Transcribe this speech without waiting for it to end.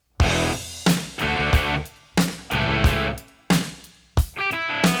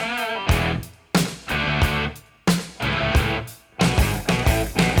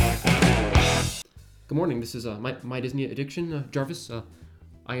morning. This is my Disney addiction, Jarvis.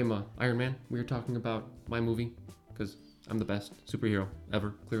 I am Iron Man. We are talking about my movie because I'm the best superhero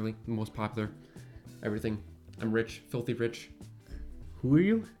ever. Clearly, the most popular. Everything. I'm rich, filthy rich. Who are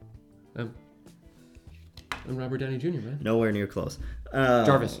you? I'm Robert Downey Jr. Man. Nowhere near close.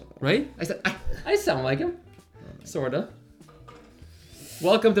 Jarvis, right? I sound like him, sorta.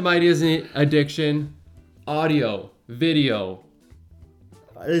 Welcome to my Disney addiction, audio, video.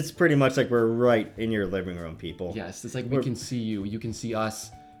 It's pretty much like we're right in your living room, people. Yes, it's like we can see you, you can see us.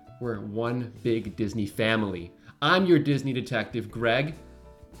 We're one big Disney family. I'm your Disney detective, Greg.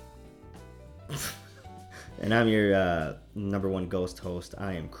 And I'm your number one ghost host.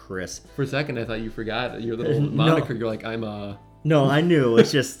 I am Chris. For a second, I thought you forgot your little moniker. You're like, I'm No, I knew.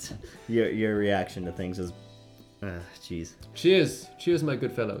 It's just your reaction to things is, jeez. Cheers, my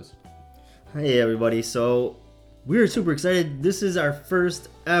good fellows. Hey, everybody. So we're super excited. This is our first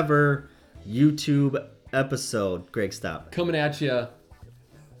ever YouTube episode. Greg, stop. Coming at you.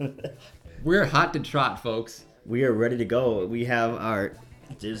 We're hot to trot, folks. We are ready to go. We have our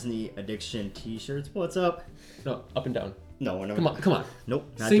Disney Addiction t-shirts. What's up? No, up and down. No, we're not. Come on. Nope,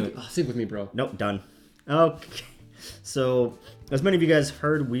 not Sync, doing it. sync with me, bro. Nope, done. Okay. So, as many of you guys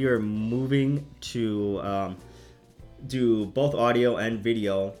heard, we are moving to do both audio and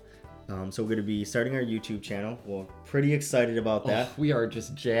video. So we're going to be starting our YouTube channel. We're pretty excited about that. Oh, we are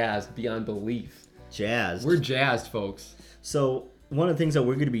just jazzed beyond belief. Jazzed. We're jazzed, folks. So one of the things that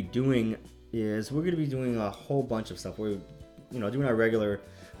we're going to be doing is we're going to be doing a whole bunch of stuff. We're, doing our regular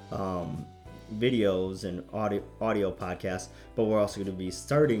videos and audio podcasts, but we're also going to be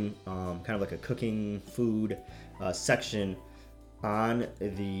starting kind of like a cooking food section on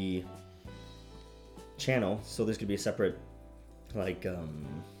the channel. So there's going to be a separate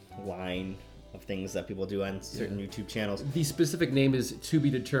line of things that people do on certain YouTube channels. The specific name is to be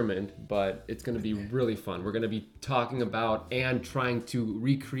determined, but it's going to be really fun. We're going to be talking about and trying to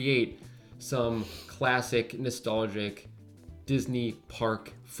recreate some classic, nostalgic Disney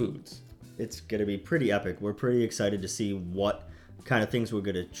park foods. It's going to be pretty epic. We're pretty excited to see what kind of things we're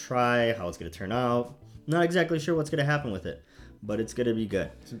going to try, how it's going to turn out. Not exactly sure what's going to happen with it, but it's going to be good.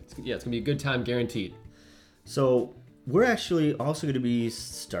 It's going to be a good time, guaranteed. So we're actually also going to be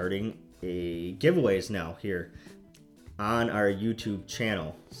starting a giveaways now here on our YouTube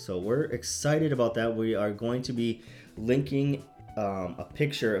channel. So we're excited about that. We are going to be linking a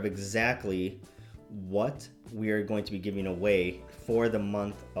picture of exactly what we are going to be giving away for the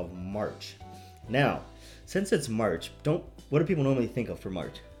month of March. Now, since it's March, what do people normally think of for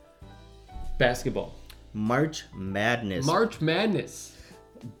March? Basketball. March Madness. March Madness.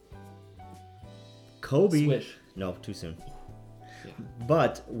 Kobe. Swish. No, too soon. Yeah.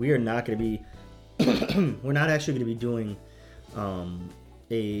 But we are not going to be, we're not actually going to be doing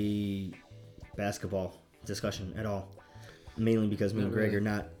a basketball discussion at all. Mainly because me and Greg are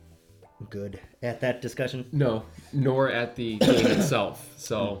not good at that discussion. No, nor at the game itself.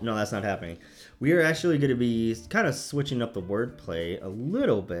 So no, that's not happening. We are actually going to be kind of switching up the wordplay a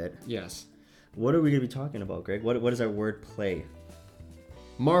little bit. Yes. What are we going to be talking about, Greg? What is our wordplay?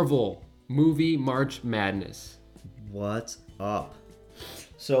 Marvel movie March Madness. What's up?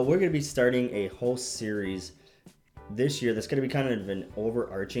 So we're going to be starting a whole series this year that's going to be kind of an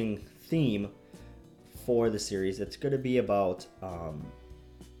overarching theme for the series. It's going to be about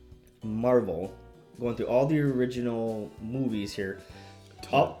Marvel, going through all the original movies here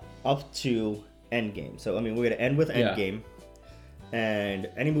up to Endgame. So I mean, we're going to end with Endgame, and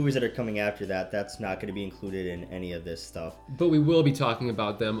any movies that are coming after that, that's not going to be included in any of this stuff. But we will be talking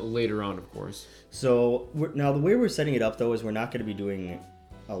about them later on, of course. So now the way we're setting it up, though, is we're not going to be doing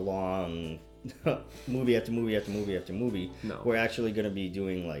a long movie after movie after movie after movie. No. We're actually going to be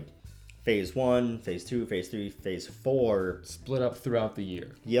doing like Phase 1, Phase 2, Phase 3, Phase 4. Split up throughout the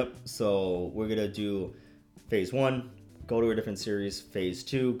year. Yep. So we're going to do Phase 1, go to a different series. Phase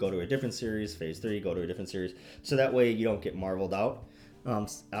 2, go to a different series. Phase 3, go to a different series. So that way you don't get marveled out.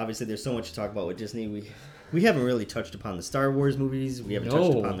 Obviously, there's so much to talk about with Disney. We haven't really touched upon the Star Wars movies. We haven't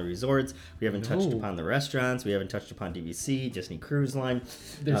touched upon the resorts. We haven't touched upon the restaurants. We haven't touched upon DVC, Disney Cruise Line.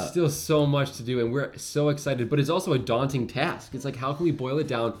 There's still so much to do, and we're so excited. But it's also a daunting task. It's like, how can we boil it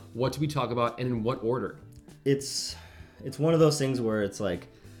down? What do we talk about, and in what order? It's one of those things where it's like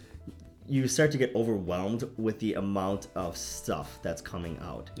you start to get overwhelmed with the amount of stuff that's coming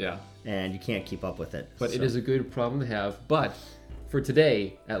out. Yeah. And you can't keep up with it. But it is a good problem to have. But for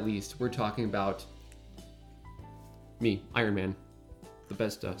today, at least, we're talking about me, Iron Man, the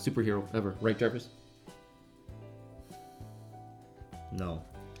best superhero ever. Right, Jarvis? No.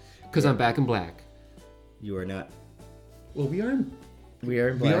 Because I'm back in black. You are not. Well, we are in We are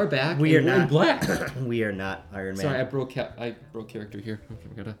in We black. are back. We are and we're in not black. We are not Iron Man. Sorry, I broke character here.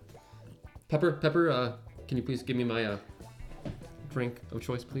 I gotta. Pepper. Can you please give me my drink of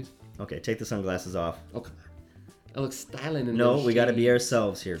choice, please? Okay, take the sunglasses off. Oh, come on. I look styling in No, them we got to be shades.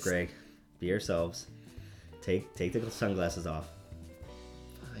 ourselves here, Greg. Be ourselves. Take the sunglasses off.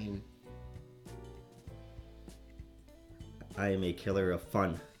 Fine. I am a killer of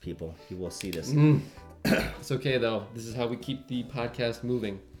fun, people. You will see this. It's okay though. This is how we keep the podcast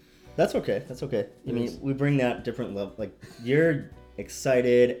moving. That's okay. That's okay. I It mean, is. we bring that different level. Like, you're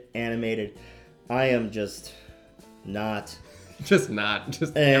excited, animated. I am just not. Just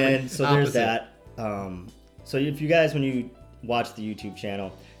And so there's opposite. that. So if you guys, when you watch the YouTube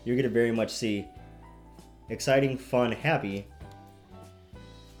channel, you're gonna very much see exciting, fun, happy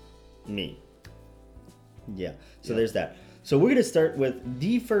me. Yeah. So Yeah. there's that. So we're gonna start with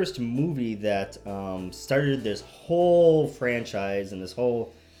the first movie that started this whole franchise and this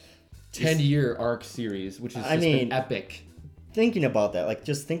whole 10-year arc series, which has I just mean- been epic. thinking about that. Like,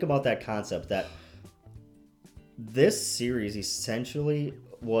 just think about that concept that this series essentially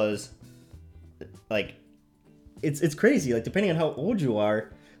was like it's crazy. Like, depending on how old you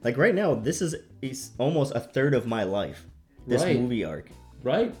are, like right now, this is almost a third of my life. This Right. movie arc.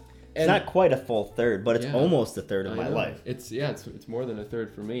 Right? It's not quite a full third, but it's Yeah. almost a third of I my know. life. It's more than a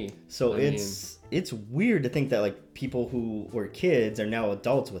third for me. So I it's weird to think that like people who were kids are now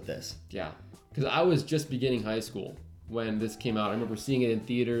adults with this. Yeah, because I was just beginning high school when this came out. I remember seeing it in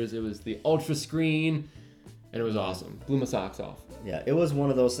theaters. It was the ultra screen, and it was awesome. Blew my socks off. Yeah, it was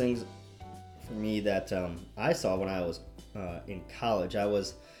one of those things for me that I saw when I was in college. I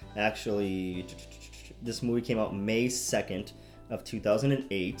was actually this movie came out May 2nd of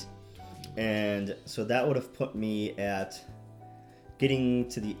 2008, and so that would have put me at getting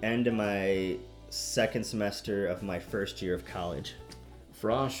to the end of my second semester of my first year of college.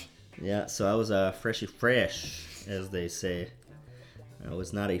 Frosh. Yeah, so I was a freshy fresh, as they say. I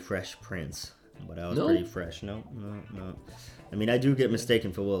was not a fresh prince, but I was No? pretty fresh. No. I mean, I do get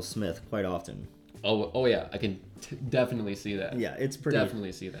mistaken for Will Smith quite often. Oh yeah, I can definitely see that. Yeah, it's pretty.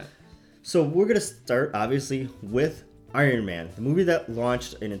 Definitely see that. So we're gonna start obviously with Iron Man, the movie that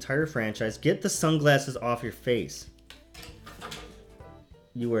launched an entire franchise. Get the sunglasses off your face.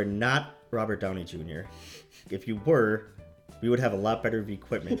 You are not Robert Downey Jr. If you were, we would have a lot better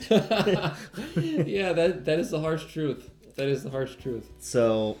equipment. Yeah, that is the harsh truth. That is the harsh truth.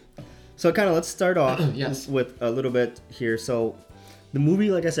 So kind of let's start off Yes. with a little bit here. So the movie,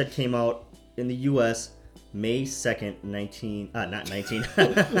 like I said, came out in the U.S. May 2nd, not 19,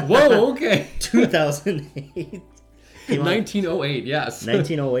 Whoa, okay. 2008. Came out- 1908, yes.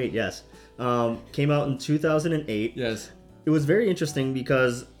 1908, yes. Came out in 2008. Yes. It was very interesting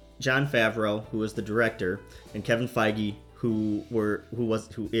because Jon Favreau, who was the director, and Kevin Feige, who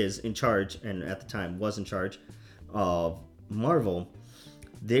is in charge, and at the time was in charge of Marvel,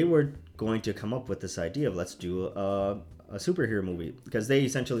 they were going to come up with this idea of let's do a superhero movie, because there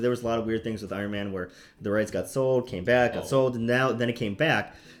was a lot of weird things with Iron Man where the rights got sold, came back, got sold, and then it came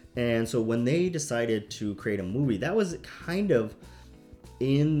back. And so when they decided to create a movie, that was kind of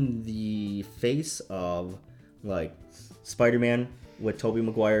in the face of like Spider-Man with Tobey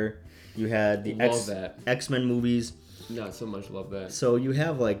Maguire. You had the Love that. X-Men movies. Not so much love that. So you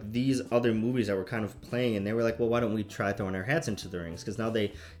have like these other movies that were kind of playing, and they were like, well, why don't we try throwing our hats into the rings? Because now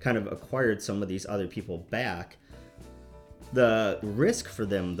they kind of acquired some of these other people back. The risk for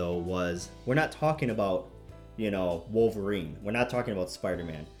them, though, was we're not talking about, Wolverine. We're not talking about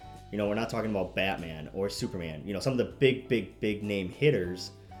Spider-Man. We're not talking about Batman or Superman. Some of the big name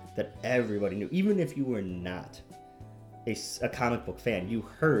hitters that everybody knew. Even if you were not a comic book fan, you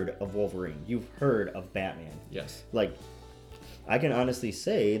heard of Wolverine. You've heard of Batman. Yes. Like, I can honestly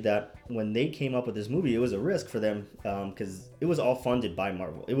say that when they came up with this movie, it was a risk for them because it was all funded by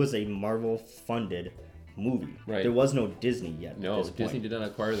Marvel. It was a Marvel-funded movie. Right. There was no Disney yet. No, at this Disney point. did not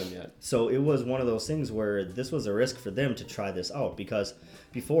acquire them yet. So it was one of those things where this was a risk for them to try this out, because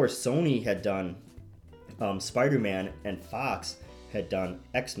before Sony had done Spider-Man and Fox had done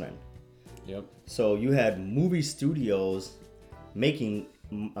X-Men. Yep. So you had movie studios making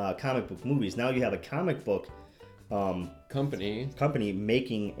comic book movies. Now you have a comic book company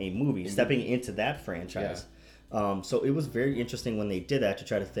making a movie, stepping into that franchise. So it was very interesting when they did that to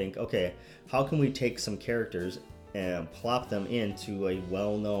try to think, okay, how can we take some characters and plop them into a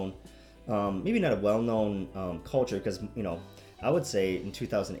well-known, maybe not a well-known culture, because, I would say in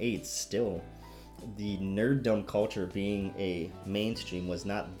 2008 still, the nerddom culture being a mainstream was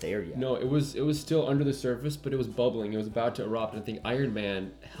not there yet. No, it was still under the surface, but it was bubbling. It was about to erupt. And I think Iron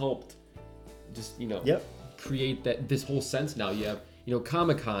Man helped just, Yep. create this whole sense now. You have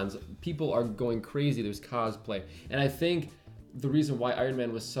Comic-Cons, people are going crazy. There's cosplay. And I think the reason why Iron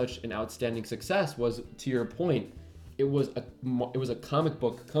Man was such an outstanding success was, to your point, it was a comic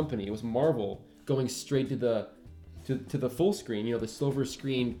book company. It was Marvel going straight to the full screen, the silver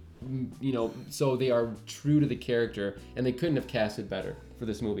screen, so they are true to the character, and they couldn't have casted better for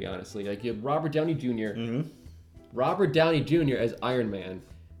this movie, honestly. Like, you have Robert Downey Jr. Mm-hmm. Robert Downey Jr. as Iron Man,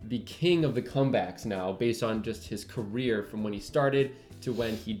 the king of the comebacks now, based on just his career from when he started to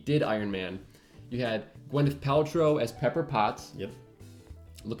when he did Iron Man. You had Gwyneth Paltrow as Pepper Potts. Yep.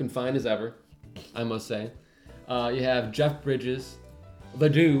 Looking fine as ever, I must say. You have Jeff Bridges, the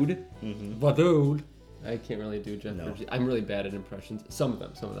dude. Mm-hmm. The dude. I can't really do Jeff No. Bridges. I'm really bad at impressions. Some of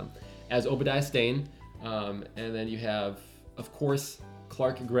them. As Obadiah Stane. And then you have, of course,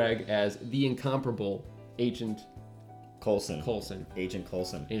 Clark Gregg as the incomparable Agent Coulson. Agent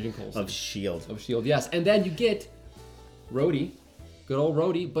Coulson. Of S.H.I.E.L.D. Of S.H.I.E.L.D., yes. And then you get Rhodey. Good old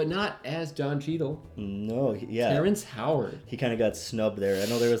Rhodey, but not as Don Cheadle. No, yeah. Terrence Howard. He kind of got snubbed there. I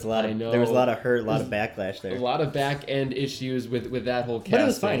know there was a lot of hurt, a lot of backlash there. A lot of back end issues with that whole cast. But it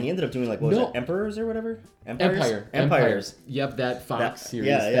was fine. He ended up doing what was it, Emperors or whatever? Empires. Yep, that Fox series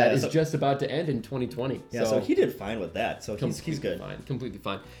that is just about to end in 2020. Yeah, so he did fine with that. So he's good. Completely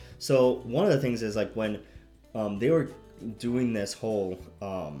fine. So one of the things is like when they were doing this whole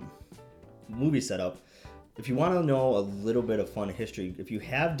movie setup, if you want to know a little bit of fun history, if you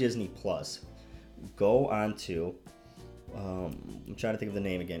have Disney Plus, go on to I'm trying to think of the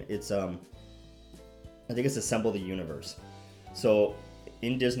name again. It's I think it's Assemble the Universe. So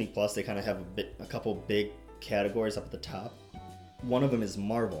in Disney Plus, they kind of have a couple big categories up at the top. One of them is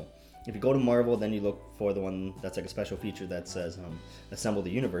Marvel. If you go to Marvel, then you look for the one that's like a special feature that says Assemble the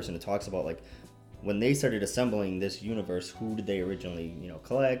Universe, and it talks about like when they started assembling this universe, who did they originally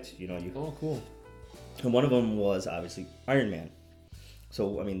collect? Oh, cool. And one of them was obviously Iron Man.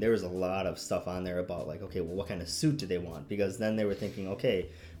 So, I mean, there was a lot of stuff on there about like, okay, well, what kind of suit do they want? Because then they were thinking, okay,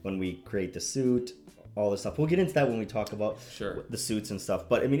 when we create the suit, all this stuff. We'll get into that when we talk about the suits and stuff.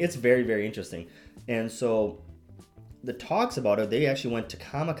 But, I mean, it's very, very interesting. And so the talks about it, they actually went to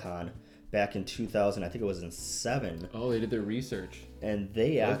Comic-Con back in 2000. I think it was in 7. Oh, they did their research. And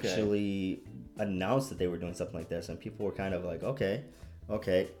they actually announced that they were doing something like this. And people were kind of like, okay.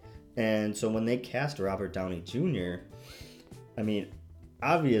 And so when they cast Robert Downey Jr., I mean,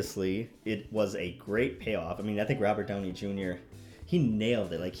 obviously it was a great payoff. I mean, I think Robert Downey Jr., he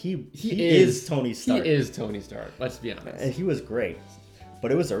nailed it. Like he is Tony Stark. He is Tony Stark. Let's be honest. And he was great,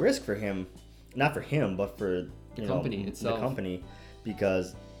 but it was a risk for him, not for him, but for the company itself. The company,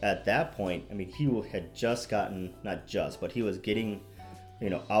 because at that point, I mean, he had just gotten he was getting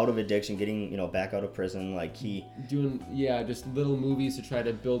out of addiction, getting, back out of prison. Like he doing, just little movies to try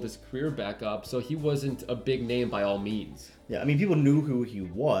to build his career back up. So he wasn't a big name by all means. Yeah, I mean, people knew who he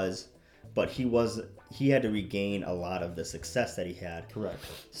was, but he had to regain a lot of the success that he had. Correct.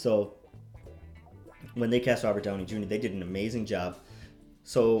 So when they cast Robert Downey Jr., they did an amazing job.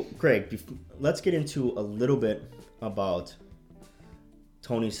 So, Greg, let's get into a little bit about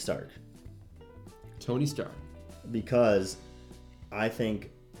Tony Stark. Because I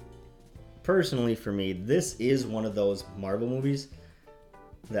think, personally for me, this is one of those Marvel movies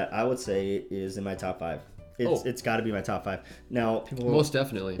that I would say is in my top 5. It's got to be my top 5. Now, people most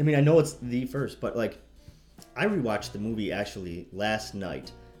definitely. I mean, I know it's the first, but like, I rewatched the movie actually last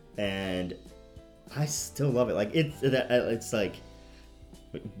night, and I still love it. Like it's like,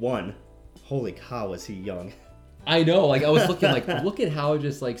 one, holy cow, was he young? I know. Like I was looking, like look at how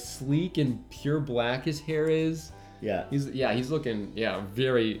just like sleek and pure black his hair is. Yeah. He's looking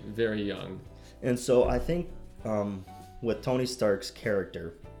very, very young. And so I think with Tony Stark's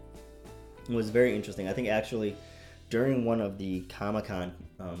character, it was very interesting. I think actually during one of the Comic-Con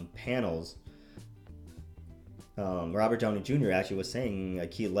panels, Robert Downey Jr. actually was saying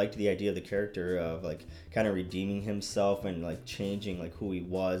like he liked the idea of the character of like kind of redeeming himself and like changing like who he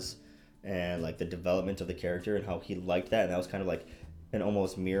was and like the development of the character and how he liked that, and that was kind of like an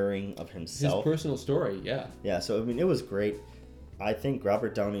almost mirroring of himself. His personal story, yeah. Yeah, so I mean it was great. I think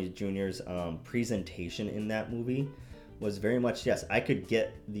Robert Downey Jr.'s presentation in that movie was very much, yes, I could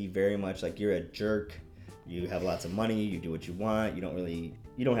get the very much like you're a jerk, you have lots of money, you do what you want, you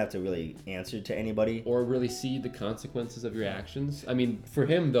don't have to really answer to anybody. Or really see the consequences of your actions. I mean, for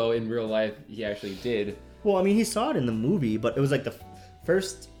him though, in real life, he actually did. Well, I mean, he saw it in the movie, but it was like the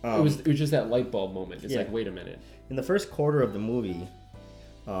first... it was just that light bulb moment. It's like, wait a minute. In the first quarter of the movie,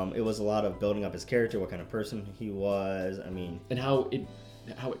 it was a lot of building up his character, what kind of person he was, I mean... And how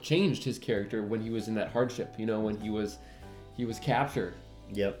it changed his character when he was in that hardship, when he was captured.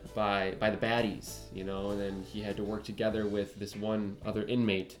 Yep. by the baddies, you know, and then he had to work together with this one other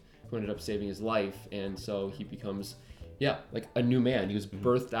inmate who ended up saving his life, and so he becomes, like a new man. He was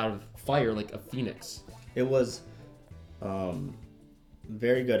birthed out of fire like a phoenix. It was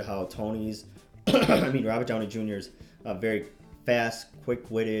very good how Tony's, Robert Downey Jr.'s very fast,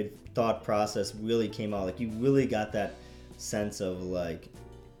 quick-witted thought process really came out. Like, you really got that sense of, like,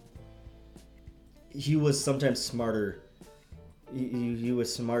 he was sometimes smarter. He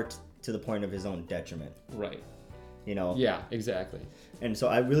was smart to the point of his own detriment. Right. You know? Yeah, exactly. And so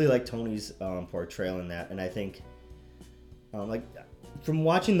I really like Tony's portrayal in that. And I think, like, from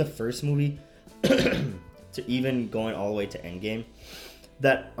watching the first movie to even going all the way to Endgame,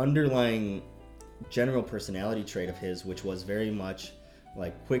 that underlying general personality trait of his, which was very much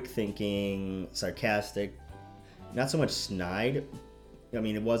like quick thinking, sarcastic, not so much snide. I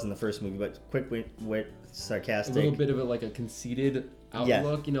mean, it was in the first movie, but quick wit, sarcastic. A little bit of a conceited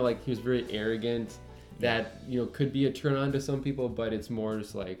outlook. You know, like he was very arrogant. That, you know, could be a turn on to some people, but it's more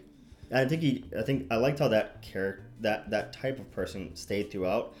just like. I think I liked how that that type of person stayed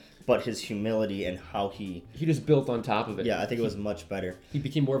throughout, but his humility and how he just built on top of it. Yeah, I think it was much better. He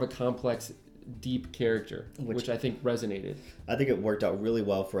became more of a complex, deep character, which I think resonated. I think it worked out really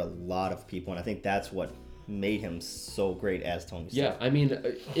well for a lot of people, and I think that's what made him so great as Tony Stark. Yeah, I mean,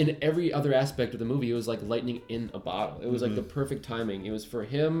 in every other aspect of the movie, it was like lightning in a bottle. It was like the perfect timing. It was for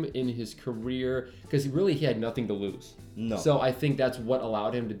him in his career, because really he had nothing to lose. No. So I think that's what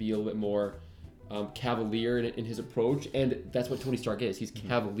allowed him to be a little bit more cavalier in his approach, and that's what Tony Stark is. He's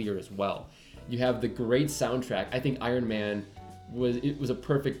cavalier as well. You have the great soundtrack. I think Iron Man was a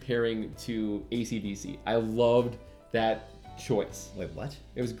perfect pairing to AC/DC. I loved that choice. Wait, what?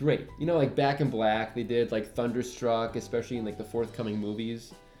 It was great. You know, like Back in Black, they did like Thunderstruck, especially in like the forthcoming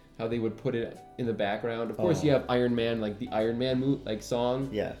movies, how they would put it in the background. Of course, you have Iron Man, like the Iron Man song.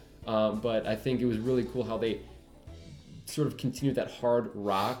 Yeah. But I think it was really cool how they sort of continued that hard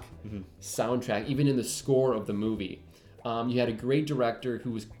rock soundtrack, even in the score of the movie. You had a great director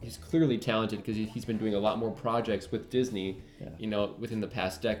he's clearly talented because he's been doing a lot more projects with Disney, you know, within the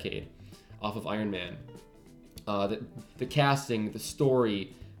past decade, off of Iron Man. The casting, the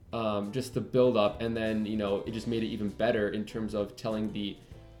story, just the build up, and then, you know, it just made it even better in terms of telling the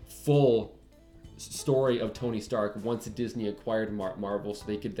full story of Tony Stark once Disney acquired Marvel, so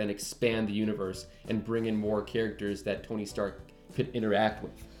they could then expand the universe and bring in more characters that Tony Stark could interact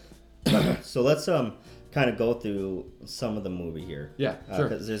with. So let's kind of go through some of the movie here. Yeah, sure.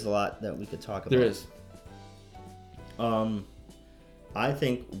 Because there's a lot that we could talk about. There is. I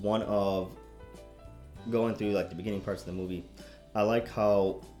think one of going through like the beginning parts of the movie, I like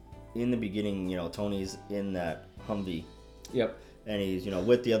how in the beginning, you know, Tony's in that Humvee. Yep. And he's, you know,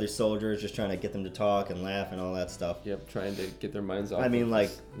 with the other soldiers, just trying to get them to talk and laugh and all that stuff. Yep, trying to get their minds off. I mean, like,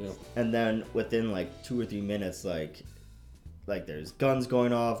 you know. And then within like 2 or 3 minutes, like there's guns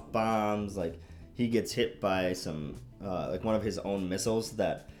going off, bombs, like he gets hit by some, like one of his own missiles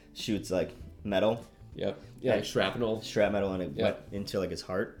that shoots like metal. Yep. Yeah, like shrapnel. Shrapnel, and it went into like his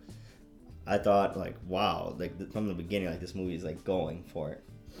heart. I thought, like, wow, like from the beginning, like this movie is like going for it.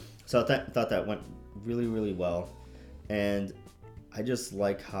 So I thought that went really, really well, and I just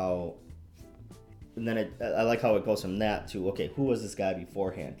like how. And then I like how it goes from that to, okay, who was this guy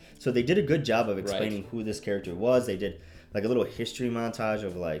beforehand? So they did a good job of explaining who this character was. They did like a little history montage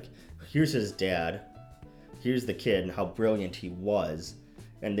of like, here's his dad, here's the kid, and how brilliant he was.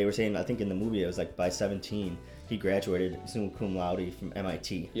 And they were saying, I think in the movie, it was like by 17, he graduated summa cum laude from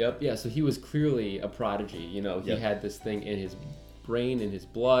MIT. Yep, yeah, so he was clearly a prodigy. You know, he had this thing in his brain, in his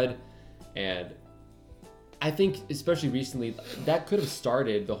blood, and I think, especially recently, that could have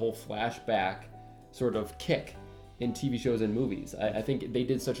started the whole flashback sort of kick in TV shows and movies. I think they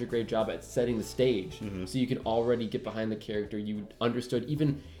did such a great job at setting the stage, so you could already get behind the character. You understood,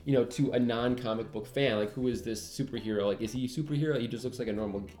 even, you know, to a non-comic book fan, like, who is this superhero? Like, is he a superhero? He just looks like a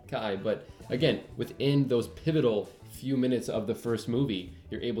normal guy. But again, within those pivotal few minutes of the first movie,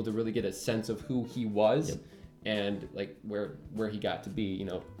 you're able to really get a sense of who he was and like where he got to be, you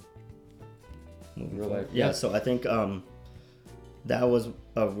know, in real life. Yeah, so I think that was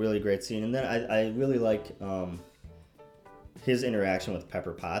a really great scene. And then I really like his interaction with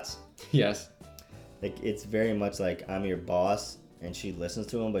Pepper Potts. Yes. Like, it's very much like, I'm your boss, and she listens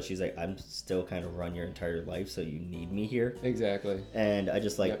to him, but she's like, I'm still kind of run your entire life, so you need me here. Exactly. And I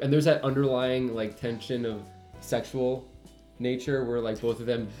just like... Yeah. And there's that underlying like tension of sexual nature where like both of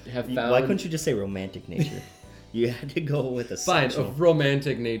them have found... Why couldn't you just say romantic nature? You had to go with a sexual... of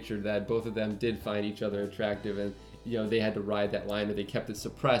romantic nature, that both of them did find each other attractive, and, you know, they had to ride that line, and they kept it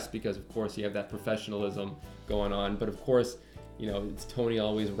suppressed because, of course, you have that professionalism going on. But of course, it's Tony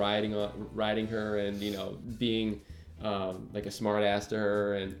always riding her, and being like a smart ass to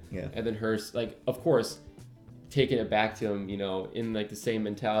her, and then her, like, of course, taking it back to him, in like the same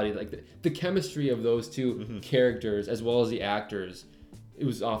mentality, like the chemistry of those two characters as well as the actors, it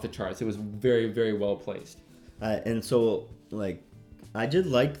was off the charts. It was very, very well placed. And so, like, I did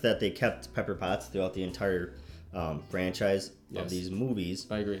like that they kept Pepper Potts throughout the entire franchise of these movies.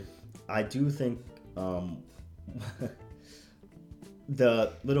 I agree. I do think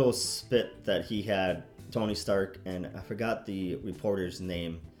the little spit that he had, Tony Stark, and I forgot the reporter's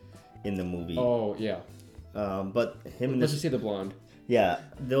name in the movie. Oh, yeah. But him and Let's just say the blonde. Yeah,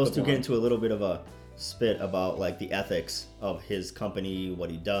 those two get into a little bit of a spit about, like, the ethics of his company, what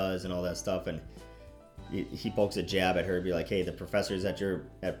he does, and all that stuff, and he pokes a jab at her, be like, hey, the professors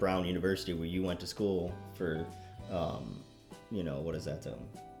at Brown University, where you went to school for, what is that?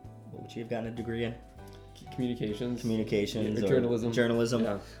 What would you have gotten a degree in? Communications or journalism,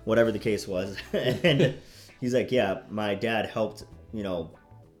 yeah. Whatever the case was. And he's like, yeah, my dad helped,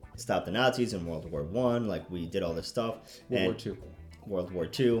 stop the Nazis in World War I. Like, we did all this stuff. World War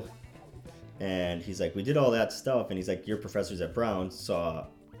II. And he's like, we did all that stuff. And he's like, your professors at Brown saw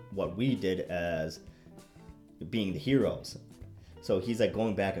what we did as being the heroes. So he's like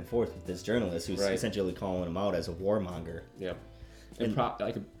going back and forth with this journalist who's essentially calling him out as a warmonger. Yeah. And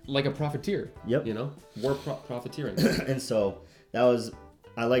like a profiteer. Yep. Profiteering. And so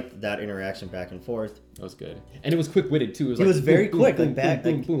I liked that interaction back and forth. That was good. And it was quick-witted too. It was very quick, boom, like back,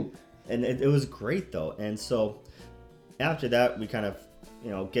 boom, like, boom. And it was great though. And so after that, we kind of,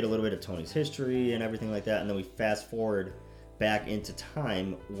 get a little bit of Tony's history and everything like that, and then we fast forward back into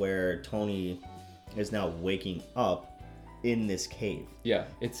time where Tony is now waking up in this cave. Yeah,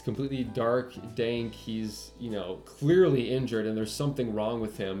 it's completely dark, dank. He's, clearly injured, and there's something wrong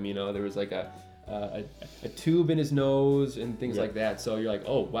with him. There was like a tube in his nose and things like that. So you're like,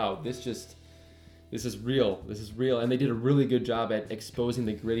 oh wow, this is real. This is real. And they did a really good job at exposing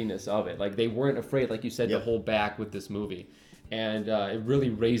the grittiness of it. Like, they weren't afraid, like you said, to hold back with this movie. And it really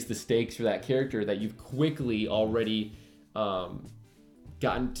raised the stakes for that character that you've quickly already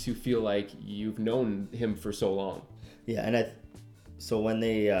gotten to feel like you've known him for so long. Yeah, and so when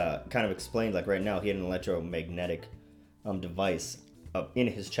they kind of explained, like, right now he had an electromagnetic device in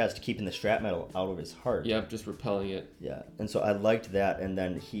his chest, keeping the shrapnel out of his heart. Yeah, just repelling it. Yeah, and so I liked that, and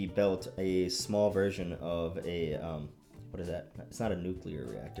then he built a small version of a, what is that? It's not a nuclear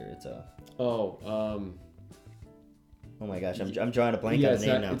reactor, it's a... Oh my gosh, I'm drawing a blank on the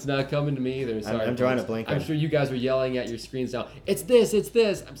name now. It's not coming to me either. Sorry, I'm drawing a blank. I'm sure you guys were yelling at your screens now. It's this.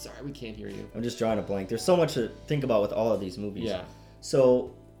 I'm sorry, we can't hear you. I'm just drawing a blank. There's so much to think about with all of these movies. Yeah.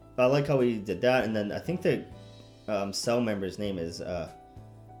 So I like how we did that, and then I think the cell member's name is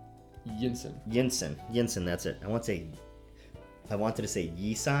Yinsen. Yinsen, that's it. I wanted to say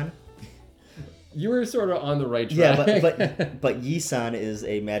Yisan. You were sort of on the right track. Yeah, but Yisan is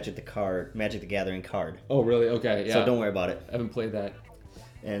a Magic the Gathering card. Oh, really? Okay, yeah. So don't worry about it. I haven't played that.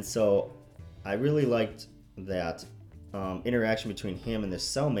 And so I really liked that interaction between him and the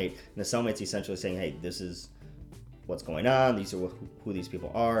cellmate. And the cellmate's essentially saying, hey, this is what's going on. These are who these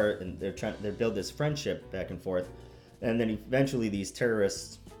people are. And they build this friendship back and forth. And then eventually these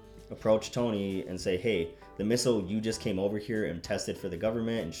terrorists approach Tony and say, hey, the missile you just came over here and tested for the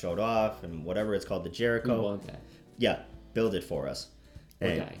government and showed off and whatever it's called, the Jericho. We want that. Yeah, build it for us.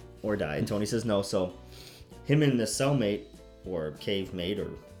 Or die. And Tony says no. So him and the cellmate, or cave mate, or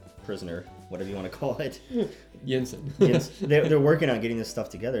prisoner, whatever you want to call it. Yinsen. They're working on getting this stuff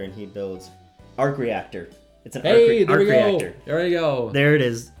together, and he builds arc reactor. It's an arc reactor. There you go. There it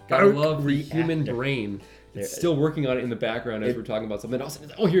is. Gotta love the human brain. It's still working on it in the background as we're talking about something else.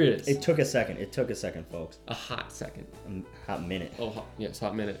 Oh, here it is. It took a second, folks. A hot second. A hot minute. Oh, yes,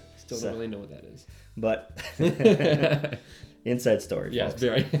 hot minute. Still don't really know what that is. But inside story. Yes, folks.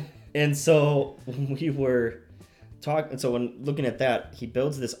 very. And so we were talking. So when looking at that, he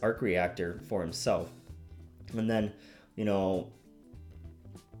builds this arc reactor for himself, and then,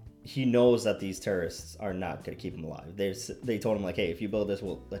 he knows that these terrorists are not going to keep him alive. They told him, like, hey, if you build this,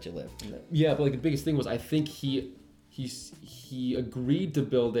 we'll let you live. Yeah, but like the biggest thing was, I think he agreed to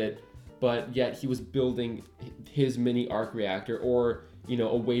build it, but yet he was building his mini arc reactor, or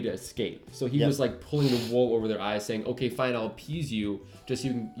a way to escape. So he was like pulling the wool over their eyes, saying, okay, fine, I'll appease you, just so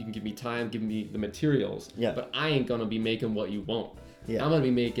you can give me time, give me the materials. Yeah. But I ain't gonna be making what you want. Yeah. I'm gonna be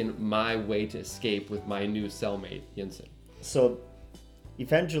making my way to escape with my new cellmate, Yinsen. So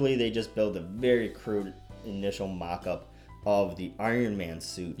eventually, they just build a very crude initial mock-up of the Iron Man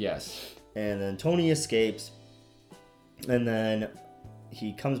suit. Yes. And then Tony escapes, and then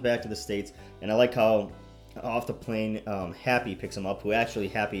he comes back to the States. And I like how off the plane, Happy picks him up. Who actually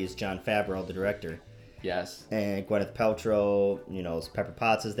Happy is Jon Favreau, the director. Yes. And Gwyneth Paltrow, Pepper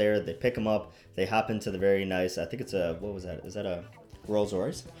Potts is there. They pick him up. They hop into the very nice. I think it's what was that? Is that a Rolls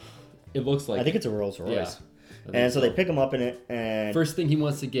Royce? It looks like. I think it's a Rolls Royce. Yeah, and so they pick him up in it, and first thing he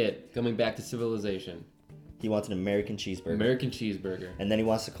wants to get coming back to civilization. He wants an American cheeseburger. American cheeseburger. And then he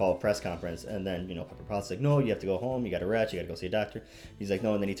wants to call a press conference. And then, Pepper Potts is like, no, you have to go home. You got a rest. You got to go see a doctor. He's like,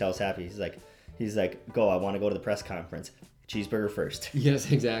 no. And then he tells Happy, he's like, go. I want to go to the press conference. Cheeseburger first.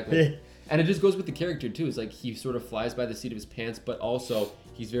 Yes, exactly. And it just goes with the character too. It's like he sort of flies by the seat of his pants, but also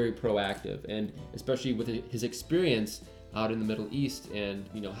he's very proactive, and especially with his experience out in the Middle East, and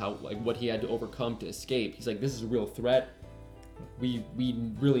how what he had to overcome to escape. He's like, this is a real threat. We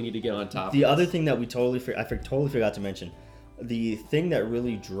really need to get on top. The other thing that we totally forgot to mention, the thing that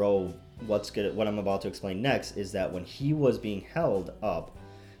really drove what I'm about to explain next is that when he was being held up,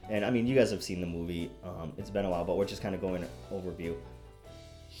 and I mean you guys have seen the movie, it's been a while, but we're just kind of going overview.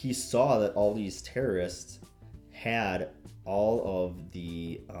 He saw that all these terrorists had all of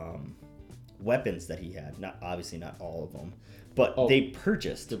the weapons that he had. Obviously not all of them, but they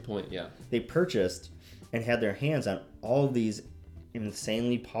purchased. Good point. Yeah. They purchased and had their hands on all of these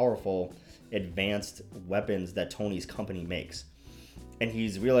insanely powerful, advanced weapons that Tony's company makes. And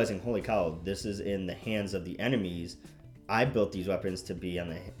he's realizing, holy cow, this is in the hands of the enemies. I built these weapons to be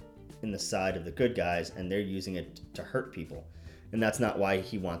in the side of the good guys, and they're using it to hurt people. And that's not why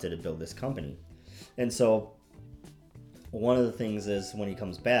he wanted to build this company. And so one of the things is when he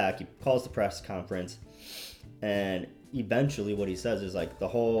comes back, he calls the press conference, and eventually what he says is like the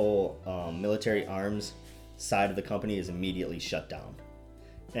whole military arms side of the company is immediately shut down.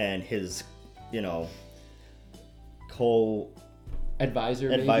 And his, advisor,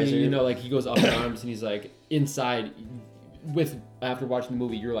 maybe, like he goes up in arms and he's like inside after watching the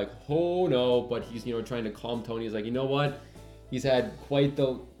movie, you're like, oh no, but he's, trying to calm Tony. He's like, you know what? He's had quite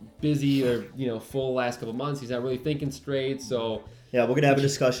the busy or, full last couple months. He's not really thinking straight. So yeah, we're going to have a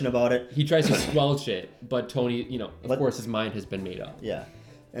discussion about it. He tries to squelch it, but Tony, of course his mind has been made up. Yeah.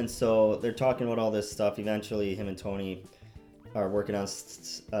 And so they're talking about all this stuff. Eventually him and Tony are working on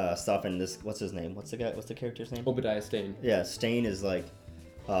stuff, and this, what's his name? What's the character's name? Obadiah Stane. Yeah, Stane is like,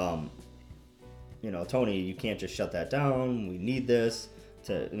 Tony, you can't just shut that down. We need this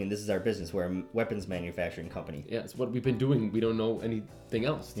this is our business. We're a weapons manufacturing company. Yeah, it's what we've been doing. We don't know anything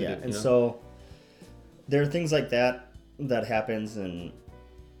else to do. And so there are things like that happens, and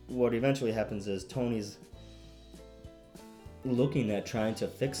what eventually happens is Tony's looking at trying to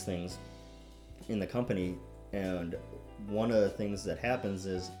fix things in the company, and one of the things that happens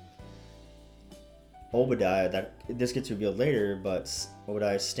is Obadiah, this gets revealed later, but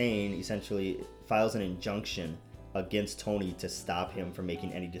Obadiah Stane essentially files an injunction against Tony to stop him from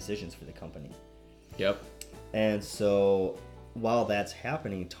making any decisions for the company. Yep. And so while that's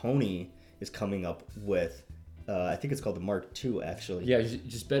happening, Tony is coming up with I think it's called the Mark II, actually. Yeah,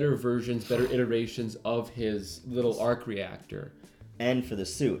 just better versions, better iterations of his little arc reactor. And for the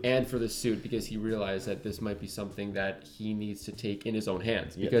suit. Because he realized that this might be something that he needs to take in his own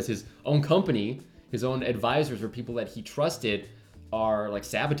hands. Because his own company, his own advisors, or people that he trusted, are like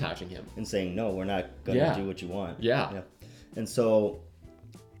sabotaging him. And saying, no, we're not going to do what you want. Yeah. And so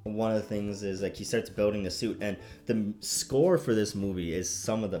one of the things is like he starts building the suit. And the score for this movie is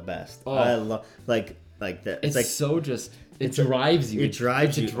some of the best. Oh. I love, like that. It's like so just, it drives you. It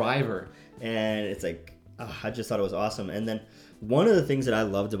drives you. It's a driver. And it's like, I just thought it was awesome. And then one of the things that I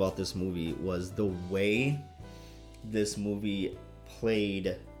loved about this movie was the way this movie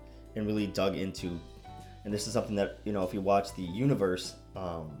played and really dug into. And this is something that, if you watch the Universe,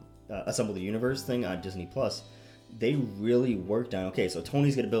 Assemble the Universe thing on Disney Plus, they really worked on, okay, so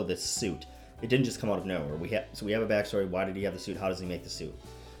Tony's going to build this suit. It didn't just come out of nowhere. We have a backstory. Why did he have the suit? How does he make the suit?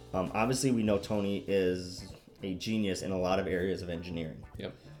 Obviously, we know Tony is a genius in a lot of areas of engineering.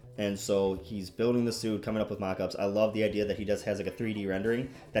 Yep. And so he's building the suit, coming up with mock-ups. I love the idea that he has like a 3D rendering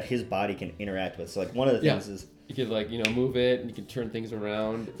that his body can interact with. So like one of the things is you could move it and you can turn things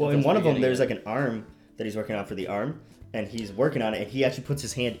around. Well, in one of them there's like an arm that he's working on for the arm, and he's working on it, and he actually puts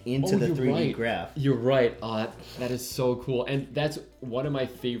his hand into the 3D graph. You're right. That is so cool. And that's one of my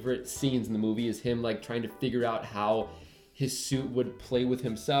favorite scenes in the movie is him like trying to figure out how his suit would play with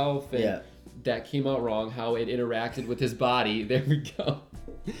himself, and that came out wrong, how it interacted with his body. There we go.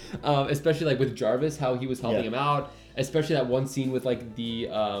 Especially like with Jarvis, how he was helping him out. Especially that one scene with like the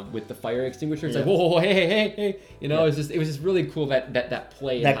fire extinguisher. It's like, whoa, hey. It was just really cool that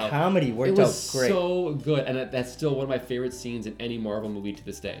play. That comedy worked out great. It was so good, and that's still one of my favorite scenes in any Marvel movie to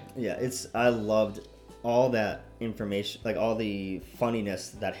this day. Yeah, I loved all that information, like all the funniness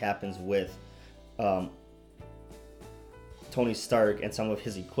that happens with Tony Stark and some of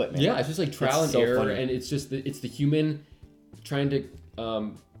his equipment. Yeah, it's just like trial and so error, funny. and it's the human trying to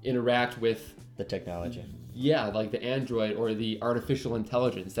interact with The technology. like the android or the artificial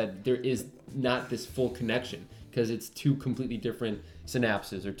intelligence, that there is not this full connection because it's two completely different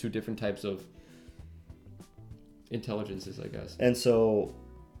synapses or two different types of intelligences, I guess. And so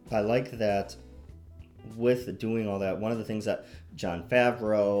I like that with doing all that, one of the things that Jon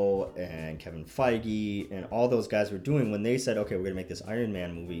Favreau and Kevin Feige and all those guys were doing when they said, okay, we're going to make this Iron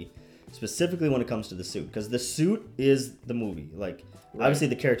Man movie, specifically when it comes to the suit, because the suit is the movie. Like, Right. obviously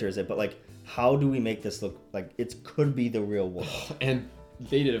the character is it, but like, how do we make this look like it could be the real world? And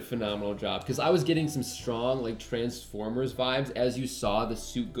they did a phenomenal job because I was getting some strong like Transformers vibes as you saw the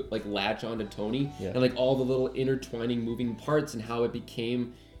suit like latch onto Tony Yeah. and like all the little intertwining moving parts and how it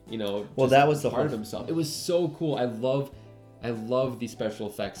became, Well, just that was the part whole- of himself. It was so cool. I love the special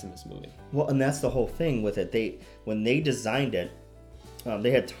effects in this movie. Well, and that's the whole thing with it. When they designed it,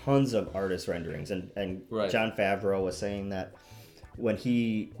 they had tons of artist renderings, and Right. Jon Favreau was saying that when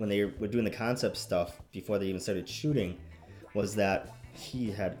they were doing the concept stuff before they even started shooting, was that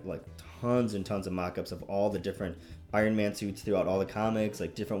he had like tons and tons of mock-ups of all the different Iron Man suits throughout all the comics,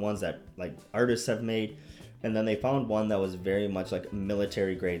 like different ones that like artists have made, and then they found one that was very much like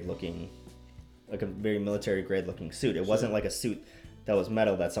military grade looking, like a very military grade looking suit. It wasn't like a suit that was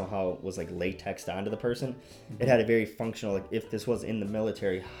metal that somehow was like latexed onto the person. It had a very functional, like if this was in the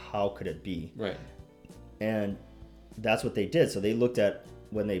military, how could it be? Right. And that's what they did. So they looked at,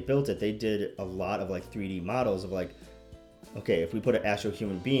 when they built it, they did a lot of like 3D models of like, okay, if we put an actual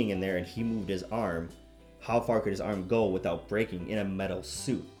human being in there and he moved his arm, how far could his arm go without breaking in a metal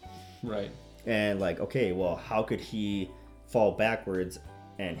suit? Right. And like, okay, well, how could he fall backwards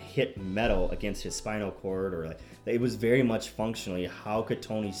and hit metal against his spinal cord? Or like, it was very much functionally, how could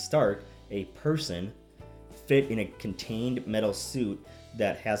Tony Stark, a person, fit in a contained metal suit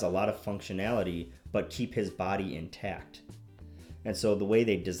that has a lot of functionality but keep his body intact? And so the way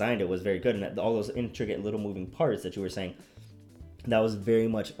they designed it was very good, and all those intricate little moving parts that you were saying, that was very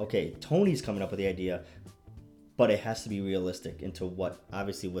much, okay, Tony's coming up with the idea, but it has to be realistic into what,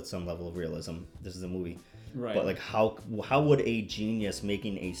 obviously with some level of realism, this is a movie. Right. But like, how would a genius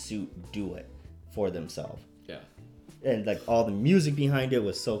making a suit do it for themselves? Yeah. And like all the music behind it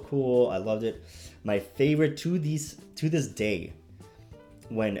was so cool. I loved it. My favorite to this day,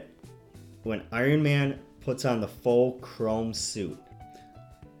 when Iron Man puts on the full chrome suit,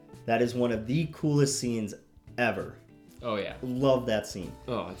 that is one of the coolest scenes ever. Oh yeah. Love that scene.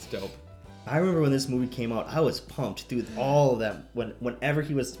 Oh, it's dope. I remember when this movie came out, I was pumped through all of them. Whenever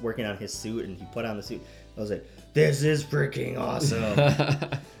he was working on his suit and he put on the suit, I was like, this is freaking awesome.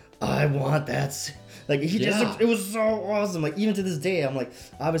 I want that. Like, he just Yeah. looked, it was so awesome. Like, even to this day, I'm like,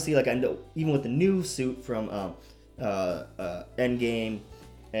 obviously, like, I know, even with the new suit from Endgame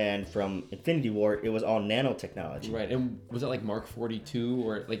and from Infinity War, it was all nanotechnology. Right. And was it like Mark 42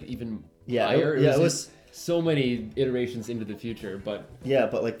 or like even Yeah, higher? it was- just so many iterations into the future, but Yeah,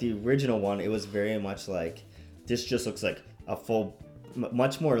 but like the original one, it was very much like, this just looks like a full,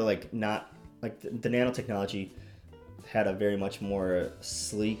 much more like not, like the nanotechnology had a very much more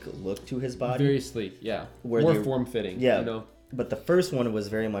sleek look to his body. very sleek. Yeah. Where More they- form fitting. Yeah, You know, but the first one was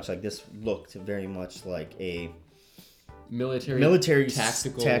very much like, this looked very much like a military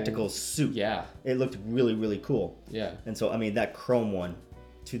tactical suit. Yeah. It looked really, really cool. Yeah. And so, I mean, that chrome one,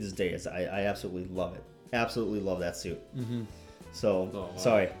 to this day, is I absolutely love it. Absolutely love that suit. Mm-hmm. So, Oh, wow.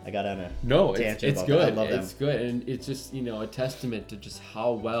 sorry, I got on a No, tangent it's about good. that. I love them. It's good, and it's just a testament to just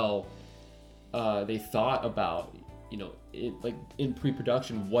how well they thought about in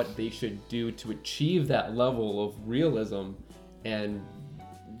pre-production what they should do to achieve that level of realism and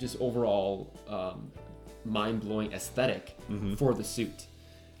just overall mind-blowing aesthetic for the suit.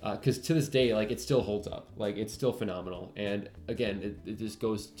 Because to this day, like, it still holds up. Like, it's still phenomenal. And again, it just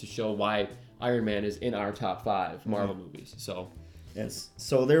goes to show why Iron Man is in our top 5 Marvel movies. So, And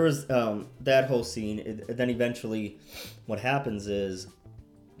so there was that whole scene. Then eventually, what happens is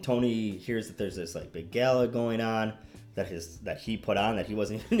Tony hears that there's this like big gala going on that he put on that he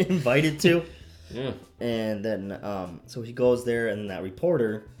wasn't even invited to. yeah. And then so he goes there, and then that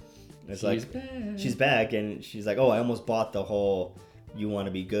reporter is she's back, and she's like, oh, I almost bought the whole you want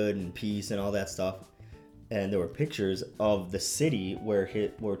to be good and peace and all that stuff. And there were pictures of the city where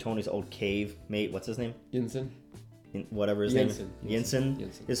Tony's old cave mate, what's his name? Yinsen. Whatever his name is. Yinsen.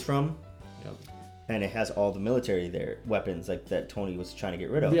 Yinsen is from. Yep. And it has all the military there, weapons like that Tony was trying to get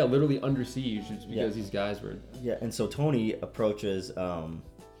rid of. Yeah, literally under siege just because Yeah. these guys were Yeah, and so Tony approaches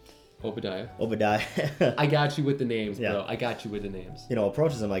Obadiah. Obadiah. I got you with the names, Yeah. bro. I got you with the names.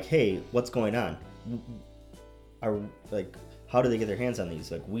 Approaches him like, hey, what's going on? are like, how do they get their hands on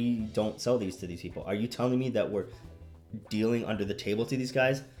these? Like, we don't sell these to these people. Are you telling me that we're dealing under the table to these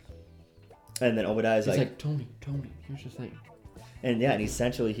guys? And then Obadiah's like, Tony, here's the thing. And yeah, and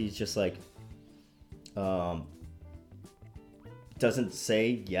essentially he's just like, doesn't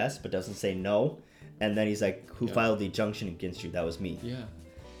say yes, but doesn't say no. And then he's like, who filed the injunction against you? That was me. Yeah.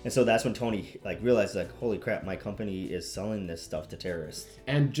 And so that's when Tony like realized like, holy crap, my company is selling this stuff to terrorists.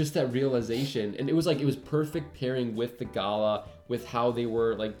 And just that realization, and it was perfect pairing with the gala, with how they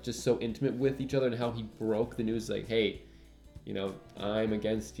were like just so intimate with each other, and how he broke the news like, hey, you know, I'm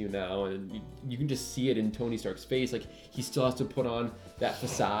against you now. And you can just see it in Tony Stark's face. Like, he still has to put on that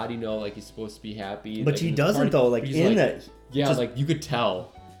facade, you know, like he's supposed to be happy. But like, he doesn't though, like in that. Yeah, just, like you could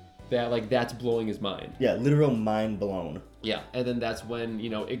tell that like that's blowing his mind. Yeah, literal mind blown. Yeah, and then that's when, you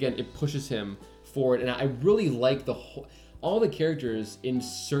know, again, it pushes him forward. And I really like all the characters in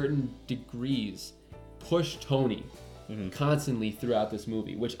certain degrees push Tony constantly throughout this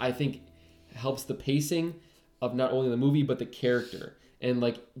movie, which I think helps the pacing of not only the movie, but the character. And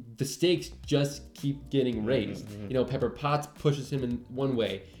like the stakes just keep getting raised. You know, Pepper Potts pushes him in one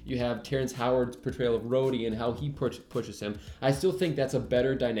way. You have Terrence Howard's portrayal of Rhodey and how he pushes him. I still think that's a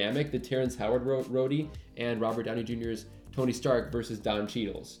better dynamic, the Terrence Howard Rhodey and Robert Downey Jr.'s Tony Stark versus Don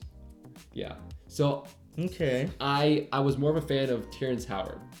Cheadle's. Yeah. So okay, I was more of a fan of Terrence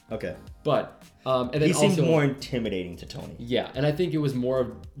Howard. Okay. But and then he seemed also, more intimidating to Tony. Yeah, and I think it was more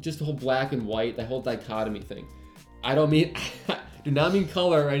of just the whole black and white, the whole dichotomy thing. I don't mean do not mean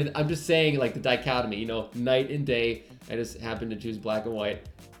color, right? I'm just saying like the dichotomy, you know, night and day. I just happened to choose black and white.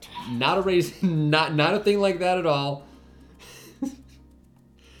 Not a race, not a thing like that at all.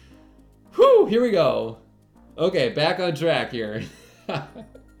 Whew, here we go. Okay, back on track here.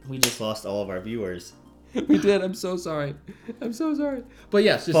 We just lost all of our viewers. We did. I'm so sorry. But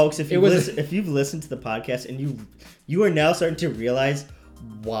yes, just, folks, if you've listened to the podcast and you are now starting to realize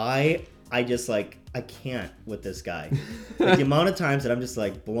why I can't with this guy. Like the amount of times that I'm just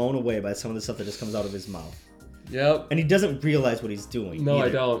like blown away by some of the stuff that just comes out of his mouth. Yep. And he doesn't realize what he's doing. No, either.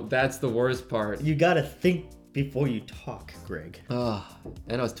 I don't. That's the worst part. You gotta think before you talk, Greg. I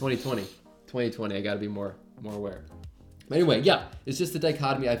know, it's 2020. 2020, I gotta be more aware. But anyway, yeah, it's just the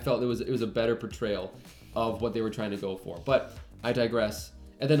dichotomy. I felt it was a better portrayal of what they were trying to go for. But I digress.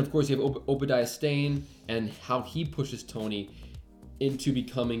 And then, of course, you have Obadiah Stane and how he pushes Tony into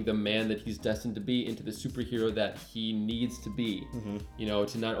becoming the man that he's destined to be, into the superhero that he needs to be. You know,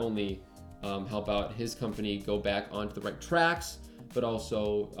 to not only help out his company go back onto the right tracks, but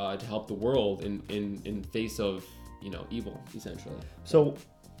also to help the world in face of, you know, evil, essentially. So,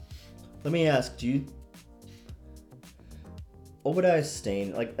 let me ask, Obadiah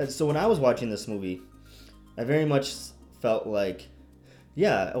Stane, like, so when I was watching this movie, I very much felt like,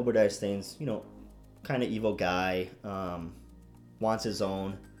 yeah, Obadiah Stane's, you know, kind of evil guy, wants his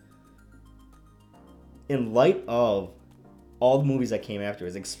own. In light of all the movies that came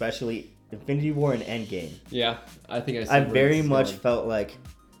afterwards, especially Infinity War and Endgame. Yeah, I think I very much felt like,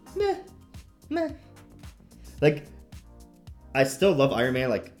 meh. Like, I still love Iron Man.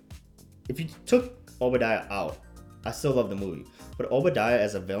 Like, if you took Obadiah out, I still love the movie. But Obadiah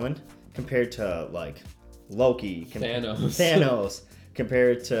as a villain, compared to, like, Loki, Thanos,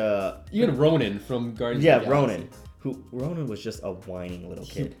 compared to... Even Ronan from Guardians of the Galaxy. Ronan was just a whining little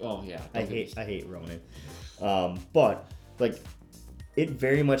kid. Oh, yeah. I hate Ronan. But, like, it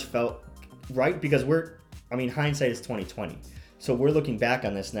very much felt right because hindsight is 2020. So we're looking back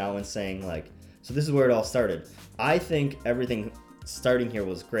on this now and saying, like, so this is where it all started. I think everything starting here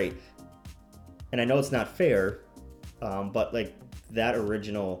was great. And I know it's not fair, but, like, that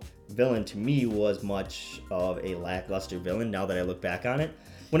original villain to me was much of a lackluster villain now that I look back on it.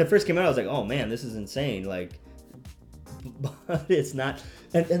 When it first came out, I was like, oh, man, this is insane. Like, but it's not.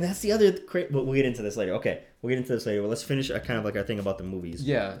 And that's the other but we'll get into this later. Okay, we'll get into this later. Well, let's finish kind of like our thing about the movies.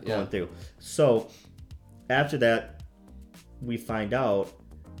 Going through. So after that, we find out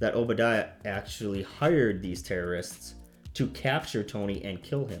that Obadiah actually hired these terrorists to capture Tony and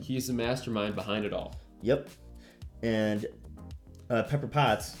kill him. He's the mastermind behind it all. Yep. And Pepper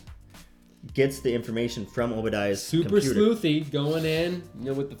Potts gets the information from Obadiah's computer. Super sleuthy, going in, you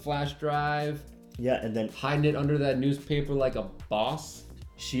know, with the flash drive. Yeah, and then hiding it under that newspaper like a boss.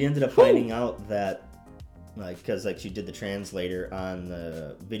 She ended up finding out that, like, because like she did the translator on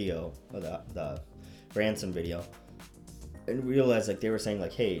the video, or the ransom video, and realized like they were saying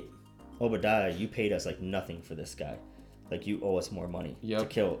like, hey, Obadiah, you paid us like nothing for this guy, like you owe us more money to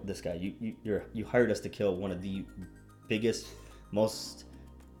kill this guy. You hired us to kill one of the biggest, most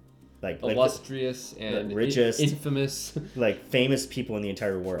like illustrious and richest, infamous, like famous people in the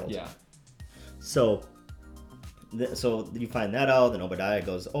entire world. Yeah. So so you find that out. Then Obadiah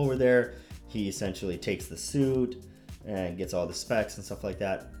goes over there. He essentially takes the suit and gets all the specs and stuff like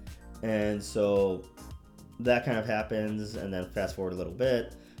that. And so that kind of happens. And then fast forward a little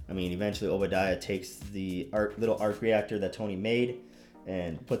bit. I mean, eventually Obadiah takes the little arc reactor that Tony made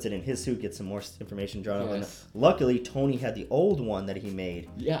and puts it in his suit, gets some more information drawn up. Yes. And luckily, Tony had the old one that he made.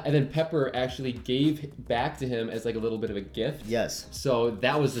 Yeah, and then Pepper actually gave back to him as like a little bit of a gift. Yes. So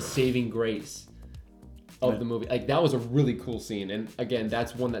that was the saving grace of the movie. Like, that was a really cool scene. And again,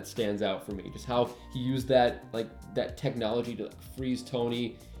 that's one that stands out for me. Just how he used that, like, that technology to like, freeze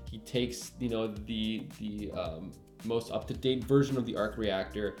Tony. He takes, you know, the most up-to-date version of the arc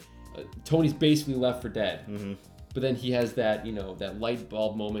reactor. Tony's basically left for dead. Mm-hmm. But then he has that, you know, that light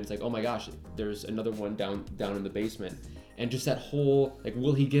bulb moment. It's like, oh my gosh, there's another one down in the basement. And just that whole, like,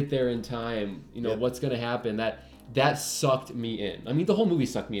 will he get there in time? You know, Yep. what's going to happen? That sucked me in. I mean, the whole movie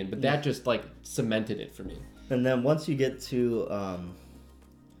sucked me in, but that just, like, cemented it for me. And then once you get to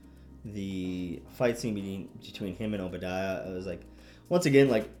the fight scene between him and Obadiah, it was like, once again,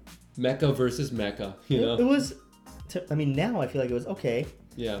 like... Mecha versus mecha, you know? It was... I mean, now I feel like it was okay.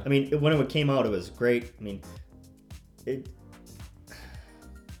 Yeah. I mean, when it came out, it was great. I mean, it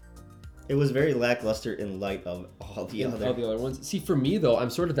was very lackluster in light of all the other ones. See, for me, though, I'm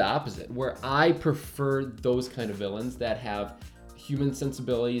sort of the opposite, where I prefer those kind of villains that have human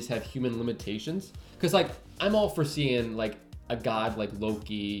sensibilities, have human limitations. Because, like, I'm all for seeing, like, a god like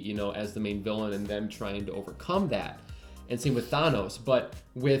Loki, you know, as the main villain and them trying to overcome that. And same with Thanos. But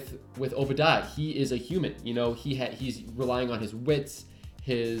with Obadiah, he is a human. You know, he's relying on his wits,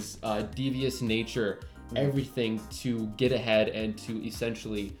 his devious nature, everything to get ahead and to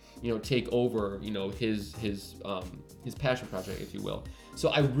essentially, you know, take over, you know, his passion project, if you will. So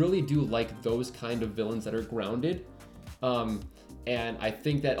I really do like those kind of villains that are grounded. And I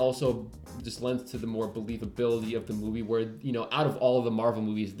think that also just lends to the more believability of the movie where, you know, out of all of the Marvel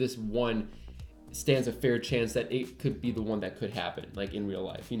movies, this one stands a fair chance that it could be the one that could happen, like in real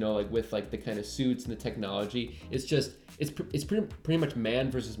life, you know, like with like the kind of suits and the technology. It's just, it's pretty much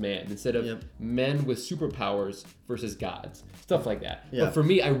man versus man instead of men with superpowers versus gods, stuff like that. Yeah. But for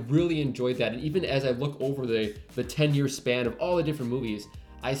me, I really enjoyed that. And even as I look over the 10-year span of all the different movies,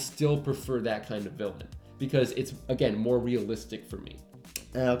 I still prefer that kind of villain because it's, again, more realistic for me.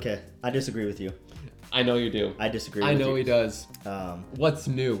 Okay, I disagree with you. I know you do. I disagree I with you. know he does. What's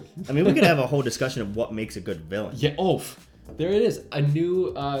new? I mean, we could have a whole discussion of what makes a good villain. Yeah, there it is. A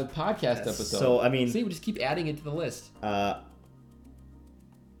new podcast episode. So, I mean... See, we just keep adding it to the list. I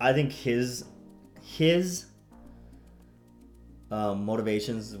think his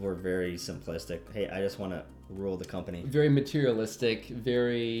motivations were very simplistic. Hey, I just want to rule the company. Very materialistic,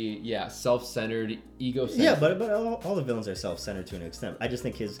 very, self-centered, egocentric. Yeah, but all the villains are self-centered to an extent. I just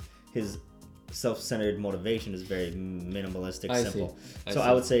think his self-centered motivation is very minimalistic, simple. So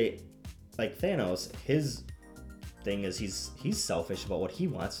I would say, like Thanos, his thing is he's selfish about what he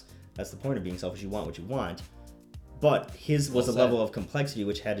wants. That's the point of being selfish. You want what you want. But his was a level of complexity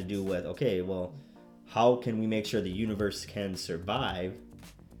which had to do with, okay, well, how can we make sure the universe can survive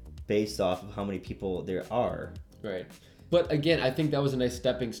based off of how many people there are? Right. But again, I think that was a nice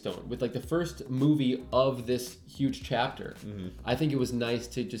stepping stone. With like the first movie of this huge chapter, I think it was nice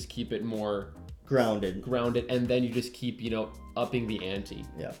to just keep it more grounded, and then you just keep, you know, upping the ante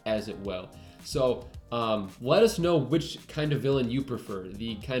as it will. So let us know which kind of villain you prefer.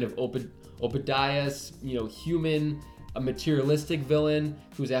 The kind of Obadiah's, you know, human, a materialistic villain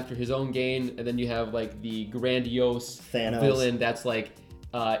who's after his own gain, and then you have like the grandiose Thanos villain that's like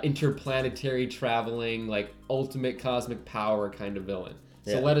interplanetary traveling, like ultimate cosmic power kind of villain.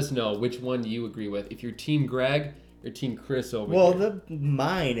 So let us know which one you agree with. If you're Team Greg or Team Chris over here. Well,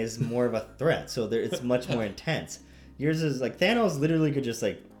 mine is more of a threat, so it's much more intense. Yours is like Thanos literally could just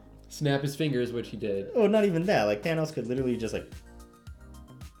like snap his fingers, which he did. Oh, not even that. Like Thanos could literally just like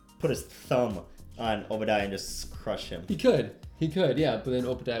put his thumb on Obadiah and just crush him. He could, yeah. But then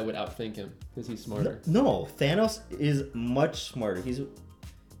Obadiah would outthink him because he's smarter. No, Thanos is much smarter.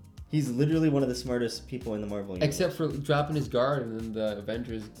 He's literally one of the smartest people in the Marvel universe. Except for dropping his guard, and then the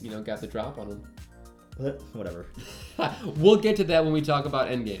Avengers, you know, got the drop on him. Whatever. We'll get to that when we talk about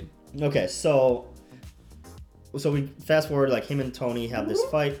Endgame. Okay, so we fast forward, like him and Tony have this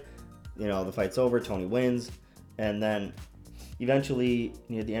fight. You know, the fight's over. Tony wins, and then eventually,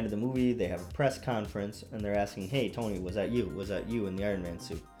 near the end of the movie, they have a press conference, and they're asking, "Hey, Tony, was that you? Was that you in the Iron Man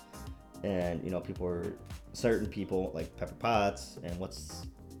suit?" And you know, certain people like Pepper Potts and what's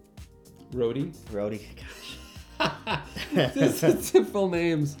Rhodey. Gosh. Just simple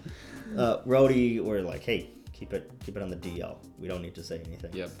names. Rhodey were like, "Hey, keep it on the DL. We don't need to say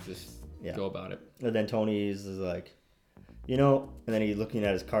anything." Yep, just Yeah. go about it. And then Tony's is like, you know, and then he's looking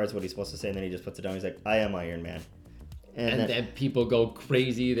at his cards, what he's supposed to say, and then he just puts it down. He's like, I am Iron Man. And then people go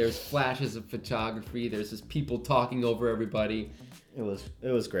crazy. There's flashes of photography. There's just people talking over everybody. it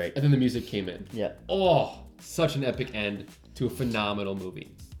was great. And then the music came in. Yeah. Oh, such an epic end to a phenomenal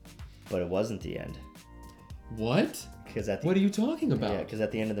movie. But it wasn't the end. What? Because at What are you talking about? Yeah, because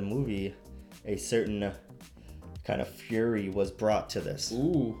at the end of the movie, a certain kind of fury was brought to this.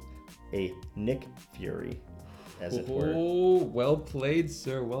 Ooh. A Nick Fury, as it were. Oh, well played,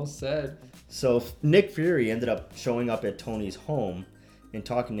 sir. Well said. So Nick Fury ended up showing up at Tony's home and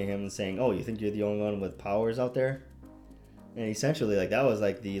talking to him and saying, "Oh, you think you're the only one with powers out there?" And essentially, like, that was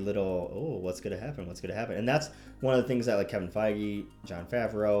like the little, "Oh, what's gonna happen? What's gonna happen?" And that's one of the things that like Kevin Feige, Jon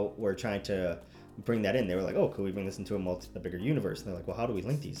Favreau were trying to bring that in. They were like, "Oh, could we bring this into a bigger universe?" And they're like, "Well, how do we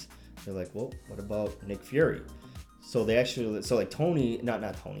link these?" They're like, "Well, what about Nick Fury?" So they actually, so like Tony, not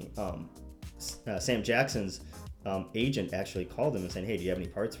Tony, Sam Jackson's agent actually called him and said, "Hey, do you have any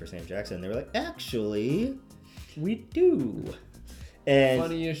parts for Sam Jackson?" And they were like, "Actually, we do." And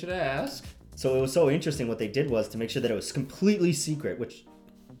Funny you should ask. so it was so interesting. What they did was to make sure that it was completely secret, which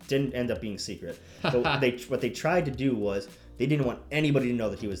didn't end up being secret. But what they tried to do was they didn't want anybody to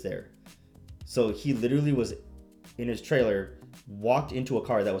know that he was there. So he literally was in his trailer, walked into a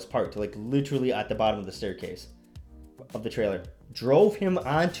car that was parked, like literally at the bottom of the staircase of the trailer, drove him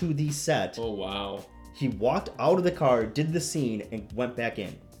onto the set. Oh, wow. He walked out of the car, did the scene, and went back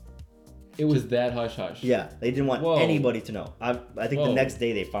in. It was that hush hush. Yeah, they didn't want Whoa. anybody to know. I think Whoa. the next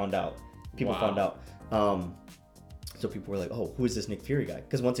day they found out. People Wow. found out. So people were like, "Oh, who is this Nick Fury guy?"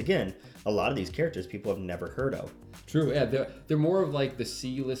 Because once again, a lot of these characters people have never heard of. True. Yeah, they're more of like the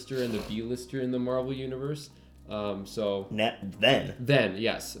C-lister and the B-lister in the Marvel universe. So then,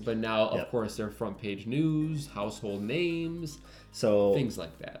 yes, but now of Yep. course they're front page news, household names, So things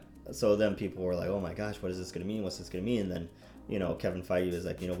like that. So then people were like, "Oh my gosh, what is this going to mean? What's this going to mean?" And then, Kevin Feige was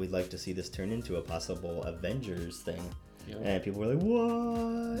like, "We'd like to see this turn into a possible Avengers thing." Yeah. And people were like,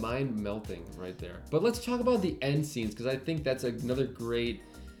 "What?" Mind melting right there. But let's talk about the end scenes because I think that's another great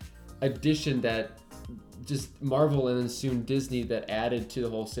addition that just Marvel and then soon Disney that added to the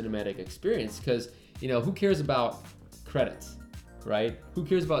whole cinematic experience. Because who cares about credits, right? Who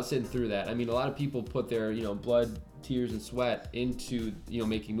cares about sitting through that? I mean, a lot of people put their blood, tears, and sweat into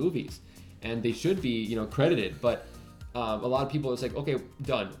making movies, and they should be credited. But a lot of people, it's like, okay,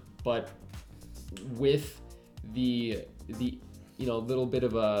 done. But with the little bit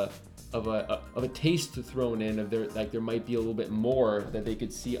of a taste thrown in of there might be a little bit more that they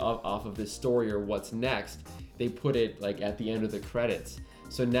could see off of this story or what's next. They put it like at the end of the credits.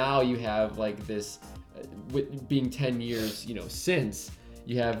 So now you have like this, with being 10 years since,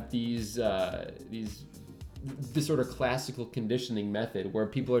 you have this sort of classical conditioning method where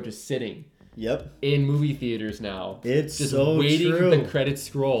people are just sitting. Yep. In movie theaters now. It's just so waiting true. for the credits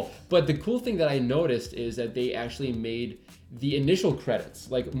scroll. But the cool thing that I noticed is that they actually made the initial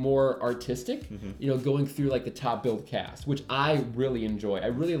credits like more artistic, going through like the top billed cast, which I really enjoy. I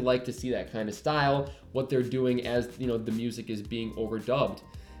really like to see that kind of style, what they're doing as the music is being overdubbed.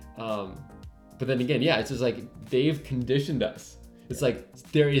 But then again, yeah, it's just like they've conditioned us. It's like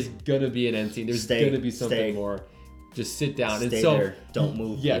there is gonna be an end scene. There's gonna be something more. Just sit down. Stay and so there. Don't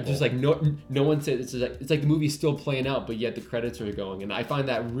move. Yeah, people. just like no one said it's like the movie's still playing out, but yet the credits are going, and I find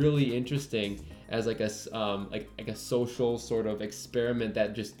that really interesting as like a social sort of experiment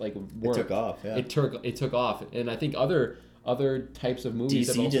that just like worked. It took off. Yeah. It took off, and I think other types of movies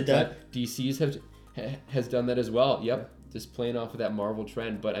DC have also did that. DC's has done that as well. Yep, just playing off of that Marvel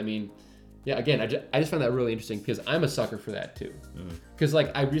trend. But I mean, yeah, again, I just find that really interesting because I'm a sucker for that too. Because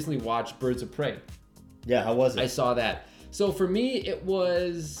like I recently watched Birds of Prey. Yeah, how was it? I saw that. So for me, it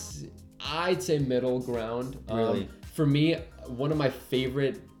was, I'd say, middle ground. Really? For me, one of my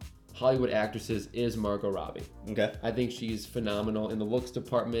favorite Hollywood actresses is Margot Robbie. Okay. I think she's phenomenal in the looks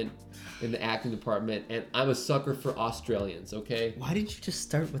department, in the acting department, and I'm a sucker for Australians, okay? Why did you just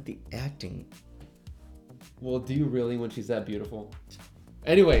start with the acting? Well, do you really when she's that beautiful?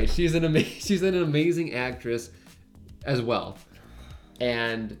 Anyway, she's an amazing actress as well.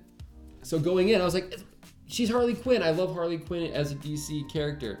 And so going in, I was like, she's Harley Quinn. I love Harley Quinn as a DC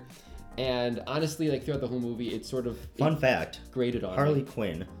character. And honestly, like throughout the whole movie, it's sort of Fun fact. graded on Harley me.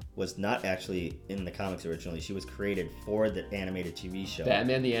 Quinn was not actually in the comics originally. She was created for the animated TV show.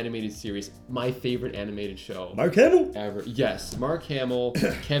 Batman the Animated Series, my favorite animated show Mark Hamill. ever. Yes, Mark Hamill,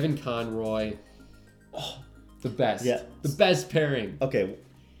 Kevin Conroy. Oh, the best. Yeah. The best pairing. Okay.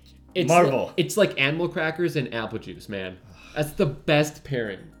 It's Marvel. It's like animal crackers and apple juice, man. That's the best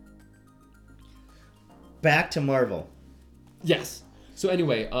pairing. Back to Marvel. Yes. So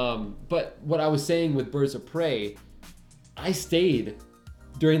anyway, but what I was saying with Birds of Prey, I stayed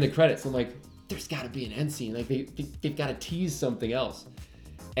during the credits. I'm like, there's got to be an end scene. Like they've got to tease something else.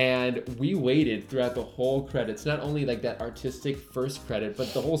 And we waited throughout the whole credits, not only like that artistic first credit,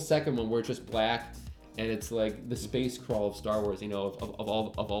 but the whole second one where it's just black and it's like the space crawl of Star Wars, you know,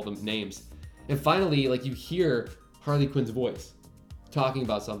 of all the names. And finally, like you hear Harley Quinn's voice talking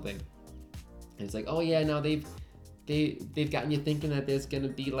about something. And it's like, oh yeah, now they've gotten you thinking that there's gonna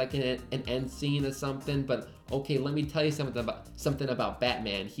be like an end scene or something, but okay, let me tell you something about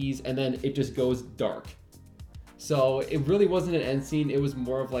Batman. And then it just goes dark. So it really wasn't an end scene. It was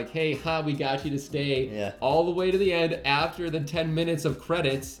more of like, hey, we got you to stay all the way to the end after the 10 minutes of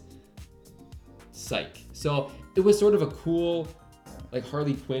credits. Psych. So it was sort of a cool, like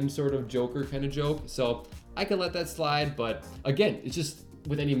Harley Quinn sort of Joker kind of joke. So I can let that slide. But again, it's just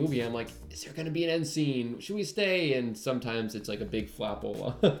with any movie, I'm like, is there going to be an end scene? Should we stay? And sometimes it's like a big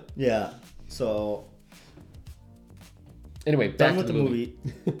flapple. Yeah. So anyway, back to the movie.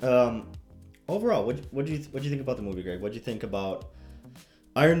 Overall, what do you think about the movie, Greg? What do you think about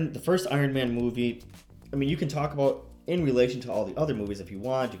the first Iron Man movie? I mean, you can talk about in relation to all the other movies if you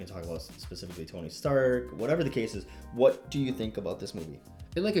want. You can talk about specifically Tony Stark, whatever the case is. What do you think about this movie?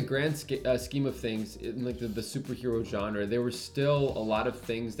 In like a grand scheme of things, in like the superhero genre, there were still a lot of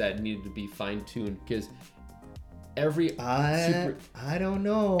things that needed to be fine-tuned because I don't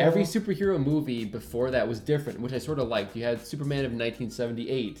know. Every superhero movie before that was different, which I sort of liked. You had Superman of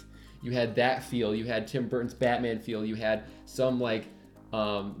 1978. You had that feel. You had Tim Burton's Batman feel. You had some like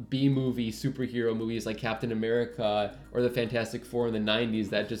B-movie superhero movies like Captain America or the Fantastic Four in the 90s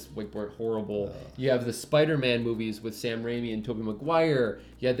that just like were horrible. You have the Spider-Man movies with Sam Raimi and Tobey Maguire.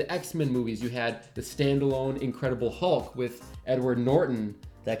 You had the X-Men movies. You had the standalone Incredible Hulk with Edward Norton.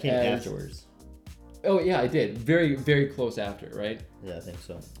 That came afterwards. Oh yeah, I did. Very, very close after, right? Yeah, I think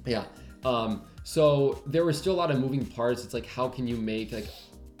so. Yeah. So there were still a lot of moving parts. It's like, how can you make like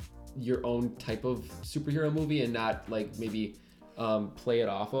your own type of superhero movie and not like maybe play it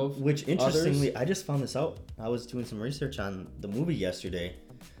off of which interestingly others? I just found this out. I was doing some research on the movie yesterday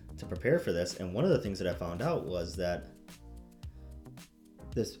to prepare for this, and one of the things that I found out was that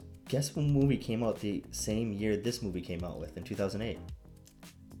guess what movie came out the same year this movie came out with in 2008?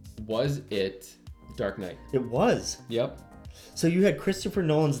 Was it Dark Knight? It was. Yep. So you had Christopher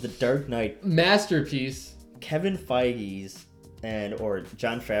Nolan's The Dark Knight, masterpiece, Kevin Feige's or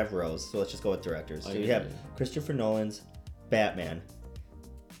Jon Favreau's, so let's just go with directors. So you have Christopher Nolan's Batman,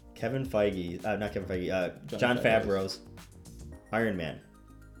 Jon Favreau's Iron Man.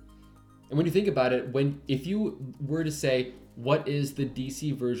 And when you think about it, if you were to say what is the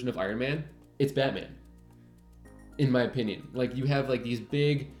DC version of Iron Man, it's Batman. In my opinion, like you have like these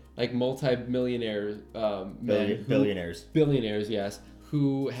big like multi-millionaire billionaires, yes,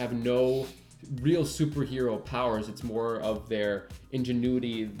 who have no real superhero powers. It's more of their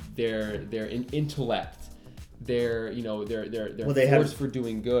ingenuity, their intellect, their force for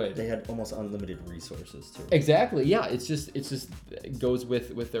doing good. They had almost unlimited resources too. Exactly. Yeah. It's just it goes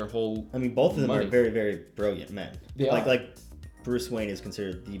with their whole. I mean, both of them are very, very brilliant men. They are. Like Bruce Wayne is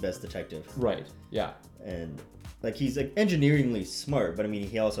considered the best detective. Right. Yeah. And like he's like engineeringly smart, but I mean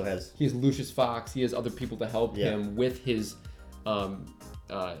he also has. He has Lucius Fox. He has other people to help him with his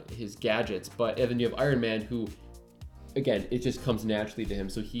gadgets. And then you have Iron Man, who, again, it just comes naturally to him.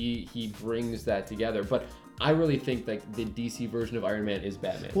 So he brings that together. But I really think like the DC version of Iron Man is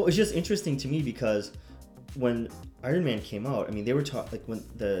Batman. Well, it's just interesting to me because when Iron Man came out, I mean they were like when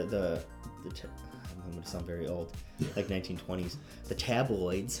I'm going to sound very old, like 1920s. The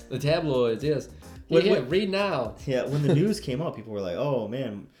tabloids. The tabloids, yes. Read now. Yeah, when the news came out, people were like, "Oh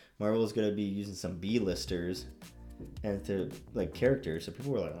man, Marvel's going to be using some B-listers and to like characters." So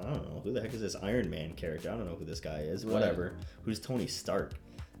people were like, "I don't know, who the heck is this Iron Man character? I don't know who this guy is. Right. Whatever. Who's Tony Stark?"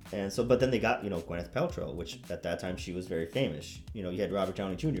 And so, but then they got Gwyneth Paltrow, which at that time she was very famous. You had Robert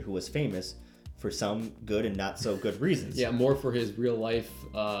Downey Jr., who was famous for some good and not so good reasons. Yeah, more for his real life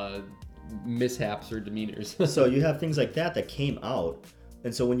mishaps or demeanors. So you have things like that came out,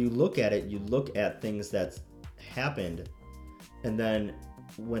 and so when you look at it, you look at things that happened, and then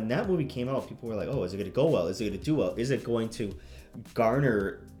when that movie came out, people were like, "Oh, is it going to go well? Is it going to do well? Is it going to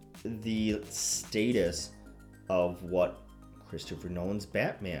garner the status of what Christopher Nolan's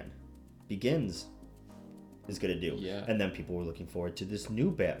Batman Begins is going to do?" Yeah. And then people were looking forward to this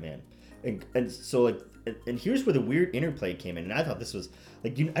new Batman, and so like. And here's where the weird interplay came in, and I thought this was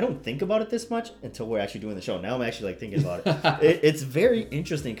like I don't think about it this much until we're actually doing the show. Now I'm actually like thinking about it. It's very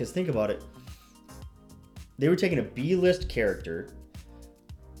interesting because think about it. They were taking a B-list character.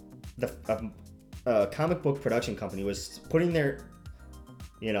 The comic book production company was putting their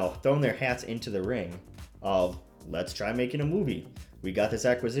throwing their hats into the ring of let's try making a movie. We got this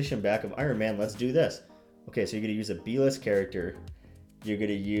acquisition back of Iron Man. Let's do this. Okay, so you're going to use a B-list character. You're going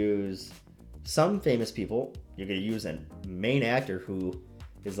to use some famous people. You're going to use a main actor who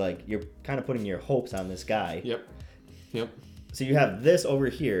is like, you're kind of putting your hopes on this guy. Yep. So you have this over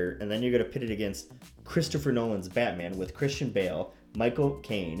here, and then you're going to pit it against Christopher Nolan's Batman with Christian Bale, Michael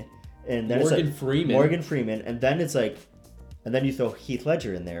Caine, and then Morgan Freeman. And then it's like, and then you throw Heath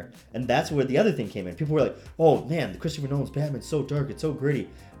Ledger in there, and that's where the other thing came in. People were like, "Oh man, Christopher Nolan's Batman's so dark, it's so gritty,"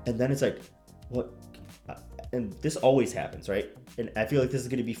 and then it's like, what? And this always happens, right? And I feel like this is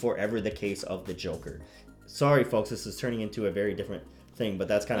going to be forever the case of the Joker. Sorry, folks, this is turning into a very different thing, but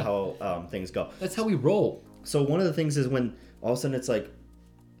that's kind of how things go. That's how we roll. So one of the things is when all of a sudden it's like,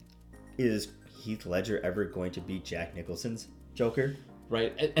 is Heath Ledger ever going to be Jack Nicholson's Joker?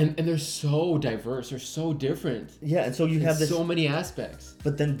 Right, and they're so diverse, they're so different. Yeah, and so you have this so many aspects.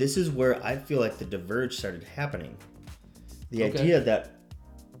 But then this is where I feel like the diverge started happening. The idea that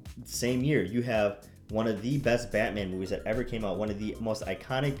same year you have one of the best Batman movies that ever came out, one of the most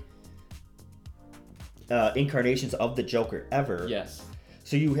iconic incarnations of the Joker ever. Yes.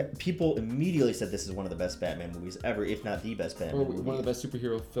 So people immediately said this is one of the best Batman movies ever, if not the best Batman movie. One of the best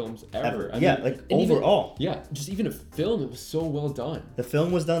superhero films ever. I mean, overall. Just even a film, it was so well done. The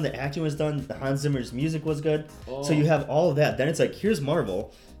film was done, the acting was done, the Hans Zimmer's music was good. Oh. So you have all of that. Then it's like, here's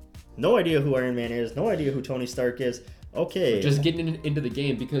Marvel. No idea who Iron Man is, no idea who Tony Stark is. Okay. We're just getting into the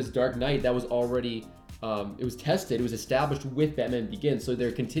game because Dark Knight, that was already... it was tested, it was established with Batman Begins, so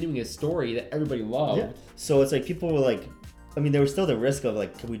they're continuing a story that everybody loved. Yeah. So it's like people were like, I mean, there was still the risk of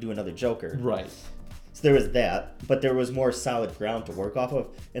like, can we do another Joker? Right. So there was that, but there was more solid ground to work off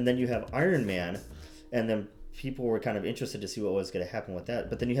of. And then you have Iron Man, and then people were kind of interested to see what was going to happen with that.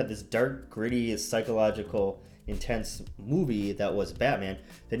 But then you have this dark, gritty, psychological, intense movie that was Batman.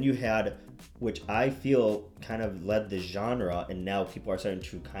 Then you had, which I feel kind of led the genre, and now people are starting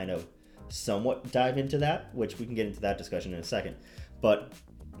to kind of somewhat dive into that, which we can get into that discussion in a second. But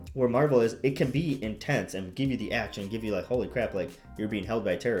where Marvel is, it can be intense and give you the action, give you like, holy crap, like you're being held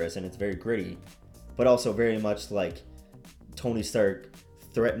by terrorists, and it's very gritty, but also very much like Tony Stark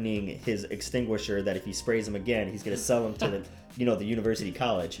threatening his extinguisher that if he sprays him again, he's going to sell him to the, the university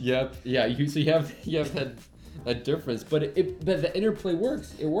college. Yep. Yeah. So you have that difference, but the interplay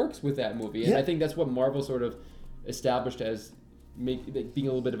works. It works with that movie, and I think that's what Marvel sort of established as being a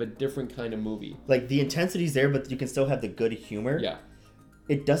little bit of a different kind of movie. Like the intensity's there, but you can still have the good humor. Yeah.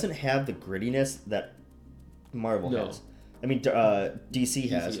 It doesn't have the grittiness that Marvel has. I mean, DC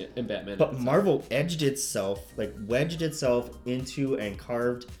has. And Batman. But Marvel wedged itself into and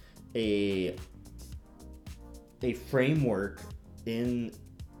carved a framework in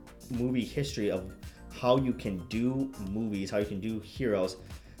movie history of how you can do movies, how you can do heroes.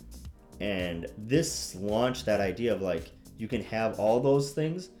 And this launched that idea of like, you can have all those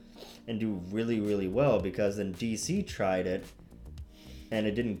things and do really, really well, because then DC tried it and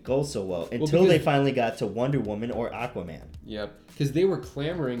it didn't go so well until they finally got to Wonder Woman or Aquaman. Yep, because they were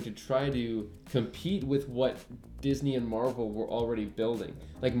clamoring to try to compete with what Disney and Marvel were already building.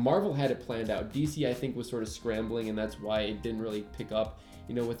 Like Marvel had it planned out. DC, I think, was sort of scrambling, and that's why it didn't really pick up.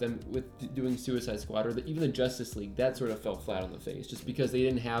 With doing Suicide Squad or even the Justice League, that sort of fell flat on the face, just because they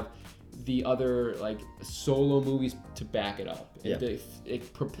didn't have the other like solo movies to back it up.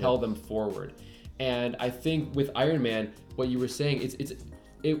 It propelled them forward. And I think with Iron Man, what you were saying,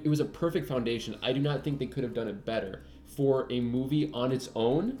 it was a perfect foundation. I do not think they could have done it better for a movie on its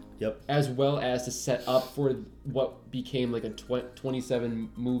own. Yep. As well as to set up for what became like a 27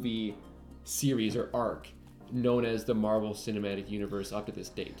 movie series or arc known as the Marvel Cinematic Universe up to this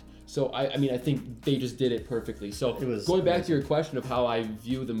date. So I mean I think they just did it perfectly. So going back to your question of how I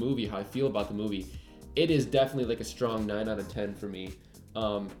view the movie, how I feel about the movie, it is definitely like a strong 9 out of 10 for me.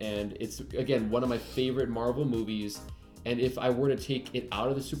 And it's, again, one of my favorite Marvel movies. And if I were to take it out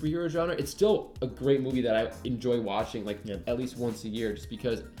of the superhero genre, it's still a great movie that I enjoy watching at least once a year, just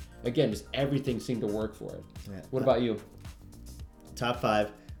because, again, just everything seemed to work for it. Yeah. What about you? Top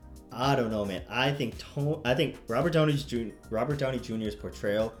 5. I don't know, man. I think Robert Downey Jr.'s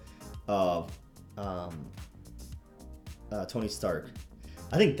portrayal of Tony Stark,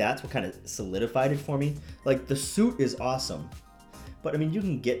 I think that's what kind of solidified it for me. Like, the suit is awesome. But, I mean, you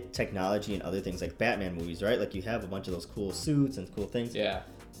can get technology and other things like Batman movies, right? Like, you have a bunch of those cool suits and cool things. Yeah.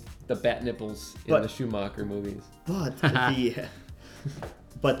 The bat nipples in the Schumacher movies. But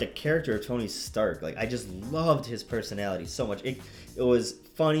the character of Tony Stark, like, I just loved his personality so much. It was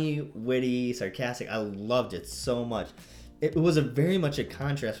funny, witty, sarcastic. I loved it so much. It was very much a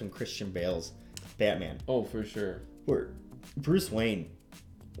contrast from Christian Bale's Batman. Oh, for sure. Where Bruce Wayne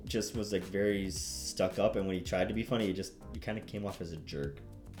just was like very stuck up, and when he tried to be funny, he kind of came off as a jerk.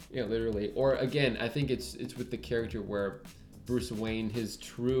 Yeah, literally. Or again, I think it's with the character where Bruce Wayne, his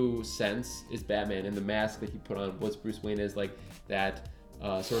true sense is Batman, and the mask that he put on was Bruce Wayne is like that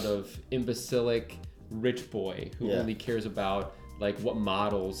sort of imbecilic rich boy who only cares about like what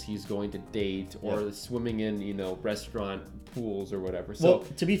models he's going to date or swimming in, you know, restaurant pools or whatever. So well,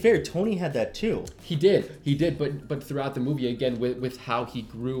 to be fair, Tony had that too. He did, but throughout the movie, again, with how he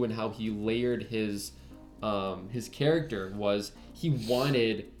grew and how he layered his character, was he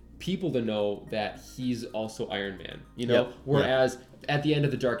wanted people to know that he's also Iron Man, you know. Whereas at the end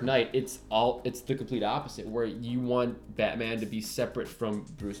of the Dark Knight, it's the complete opposite, where you want Batman to be separate from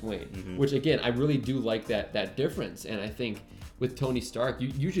Bruce Wayne, which again, I really do like that difference. And I think with Tony Stark,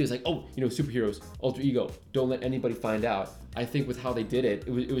 usually it's like, oh, you know, superheroes, alter ego, don't let anybody find out. I think with how they did it,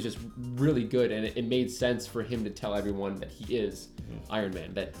 it was just really good, and it made sense for him to tell everyone that he is Iron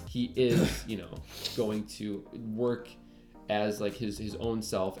Man, that he is, you know, going to work as like his own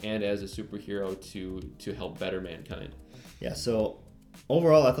self and as a superhero to help better mankind. Yeah, so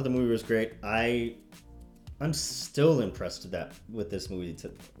overall I thought the movie was great. I'm still impressed with this movie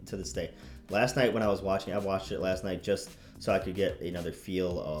to this day. Last night when I was watching, I watched it last night just so I could get another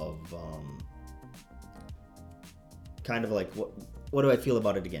feel of kind of like what do I feel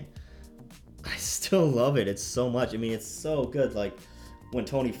about it again. I still love it. It's so much. I mean, it's so good. Like when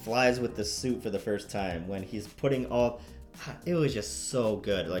Tony flies with the suit for the first time, when he's putting all, it was just so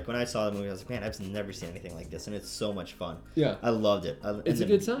good. Like when I saw the movie, I was like, man, I've never seen anything like this, and it's so much fun. Yeah, I loved it. It's a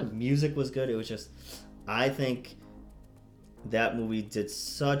good time. Music was good. It was just, I think that movie did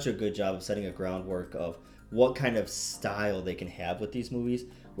such a good job of setting a groundwork of what kind of style they can have with these movies,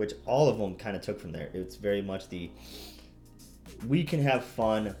 which all of them kind of took from there. It's very much we can have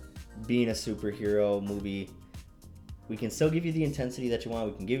fun being a superhero movie. We can still give you the intensity that you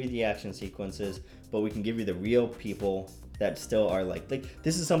want. We can give you the action sequences, but we can give you the real people that still are like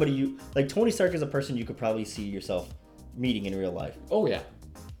this is somebody like Tony Stark is a person you could probably see yourself meeting in real life. Oh yeah.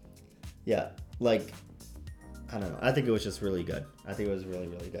 Yeah, like I don't know. I think it was just really good. I think it was really,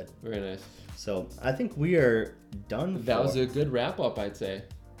 really good. Very nice. So I think we are done. That was a good wrap up, I'd say.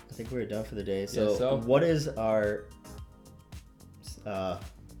 I think we're done for the day. So what is our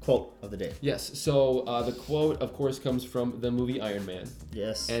quote of the day? Yes. So the quote, of course, comes from the movie Iron Man.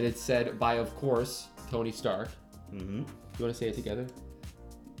 Yes. And it's said by, of course, Tony Stark. Mm-hmm. You want to say it together?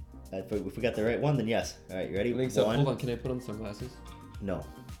 If we got the right one, then yes. All right, you ready? I think so. Hold on. Can I put on sunglasses? No.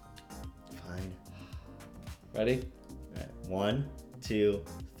 Fine. Ready? All right. 1, 2,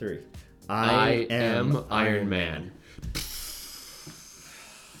 3. I am Iron Man.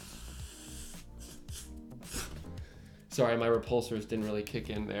 Sorry, my repulsors didn't really kick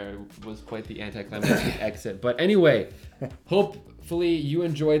in there. It was quite the anticlimactic exit. But anyway, hopefully you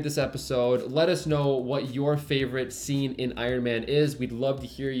enjoyed this episode. Let us know what your favorite scene in Iron Man is. We'd love to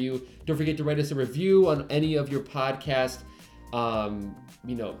hear you. Don't forget to write us a review on any of your podcast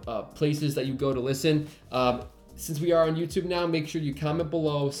places that you go to listen. Since we are on YouTube now, make sure you comment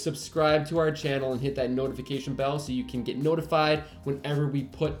below, subscribe to our channel, and hit that notification bell so you can get notified whenever we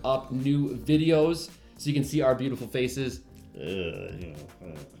put up new videos. So you can see our beautiful faces,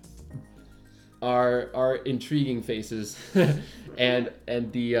 our intriguing faces, and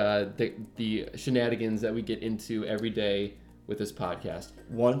the shenanigans that we get into every day with this podcast.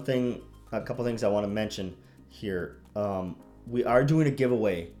 A couple things I want to mention here. We are doing a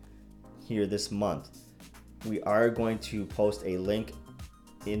giveaway here this month. We are going to post a link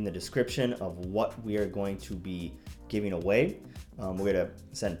in the description of what we are going to be giving away. We're going to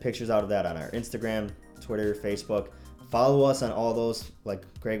send pictures out of that on our Instagram, Twitter, Facebook. Follow us on all those, like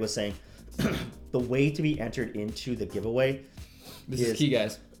Greg was saying. The way to be entered into the giveaway is key,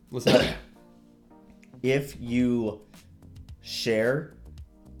 guys. Listen up. If you share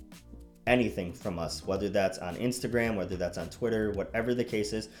anything from us, whether that's on Instagram, whether that's on Twitter, whatever the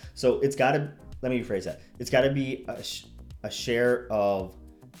case is. So it's got to, let me rephrase that. It's got to be a share of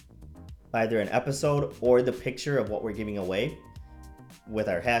either an episode or the picture of what we're giving away with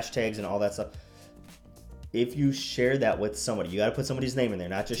our hashtags and all that stuff. If you share that with somebody, you got to put somebody's name in there,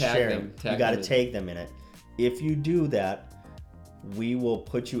 not just sharing. You got to tag them in it. If you do that, we will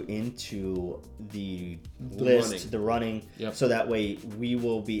put you into the list, the running, yep. So that way we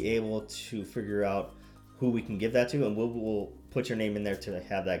will be able to figure out who we can give that to, and we'll put your name in there to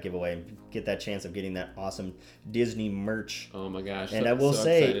have that giveaway and get that chance of getting that awesome Disney merch. Oh my gosh. And I will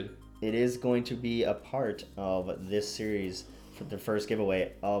say, excited. It is going to be a part of this series for the first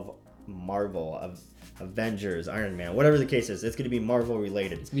giveaway of Marvel, of Avengers, Iron Man, whatever the case is. It's going to be Marvel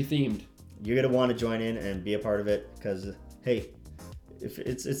related. It's going to be themed. You're going to want to join in and be a part of it because, hey, if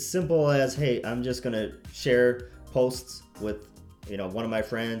it's simple as, hey, I'm just gonna share posts with one of my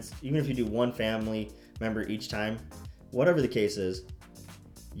friends, even if you do one family member each time, whatever the case is,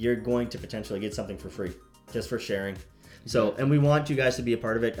 you're going to potentially get something for free just for sharing. So, and we want you guys to be a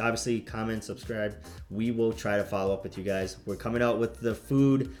part of it. Obviously, comment, subscribe. We will try to follow up with you guys. We're coming out with the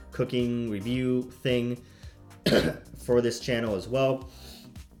food cooking review thing for this channel as well.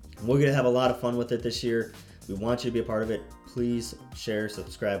 We're going to have a lot of fun with it this year. We want you to be a part of it. Please share,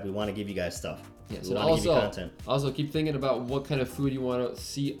 subscribe. We want to give you guys stuff. Yes, we and want to give you content. Also, keep thinking about what kind of food you want to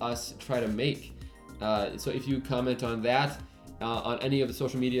see us try to make. So if you comment on that, on any of the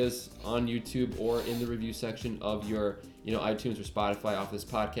social medias, on YouTube, or in the review section of your iTunes or Spotify off this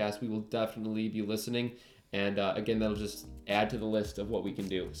podcast, we will definitely be listening. And again, that'll just add to the list of what we can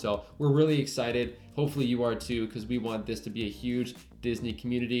do. So we're really excited. Hopefully you are too, because we want this to be a huge Disney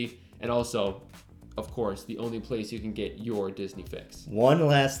community. And also, of course, the only place you can get your Disney fix. One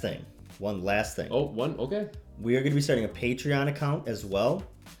last thing. Oh, one? Okay. We are going to be starting a Patreon account as well.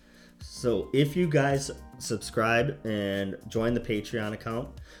 So if you guys subscribe and join the Patreon account,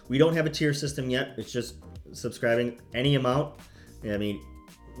 we don't have a tier system yet. It's just subscribing any amount. I mean,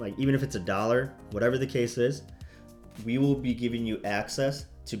 like even if it's $1, whatever the case is, we will be giving you access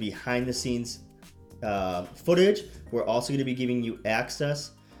to behind the scenes footage. We're also going to be giving you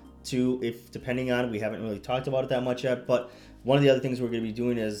access to, if depending on, we haven't really talked about it that much yet, but one of the other things we're going to be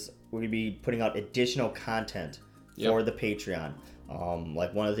doing is we're going to be putting out additional content for the Patreon.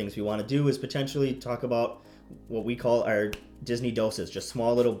 Like one of the things we want to do is potentially talk about what we call our Disney doses, just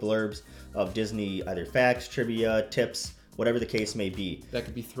small little blurbs of Disney, either facts, trivia, tips, whatever the case may be. That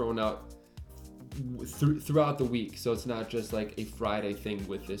could be thrown out throughout the week, so it's not just like a Friday thing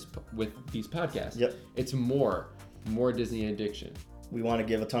with these podcasts. Yep. It's more Disney addiction. We want to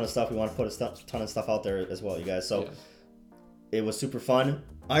give a ton of stuff. We want to put a ton of stuff out there as well, you guys. So It was super fun.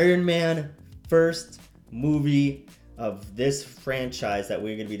 Iron Man, first movie of this franchise that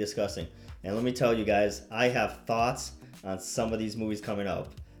we're going to be discussing. And let me tell you guys, I have thoughts on some of these movies coming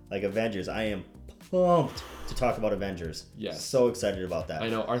up. Like Avengers. I am pumped to talk about Avengers. Yes. So excited about that. I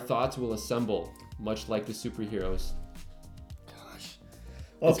know. Our thoughts will assemble, much like the superheroes. Gosh.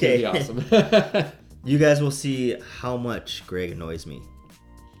 Okay. It's going to be awesome. You guys will see how much Greg annoys me.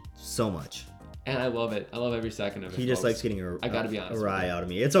 So much. And I love it. I love every second of it. He just likes getting I gotta be honest, a lie out of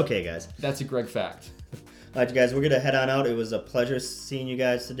me. It's okay, guys. That's a Greg fact. All right, you guys, we're going to head on out. It was a pleasure seeing you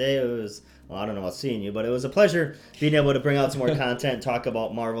guys today. It was, well, I don't know about seeing you, but it was a pleasure being able to bring out some more content, talk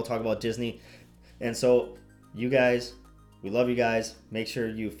about Marvel, talk about Disney. And so, you guys, we love you guys. Make sure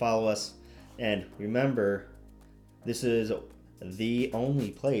you follow us. And remember, this is the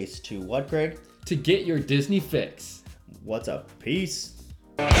only place to what, Greg? To get your Disney fix. What's up? Peace.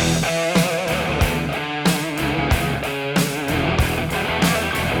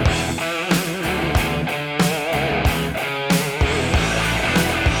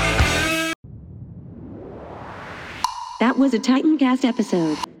 That was a TitanCast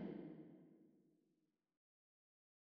episode.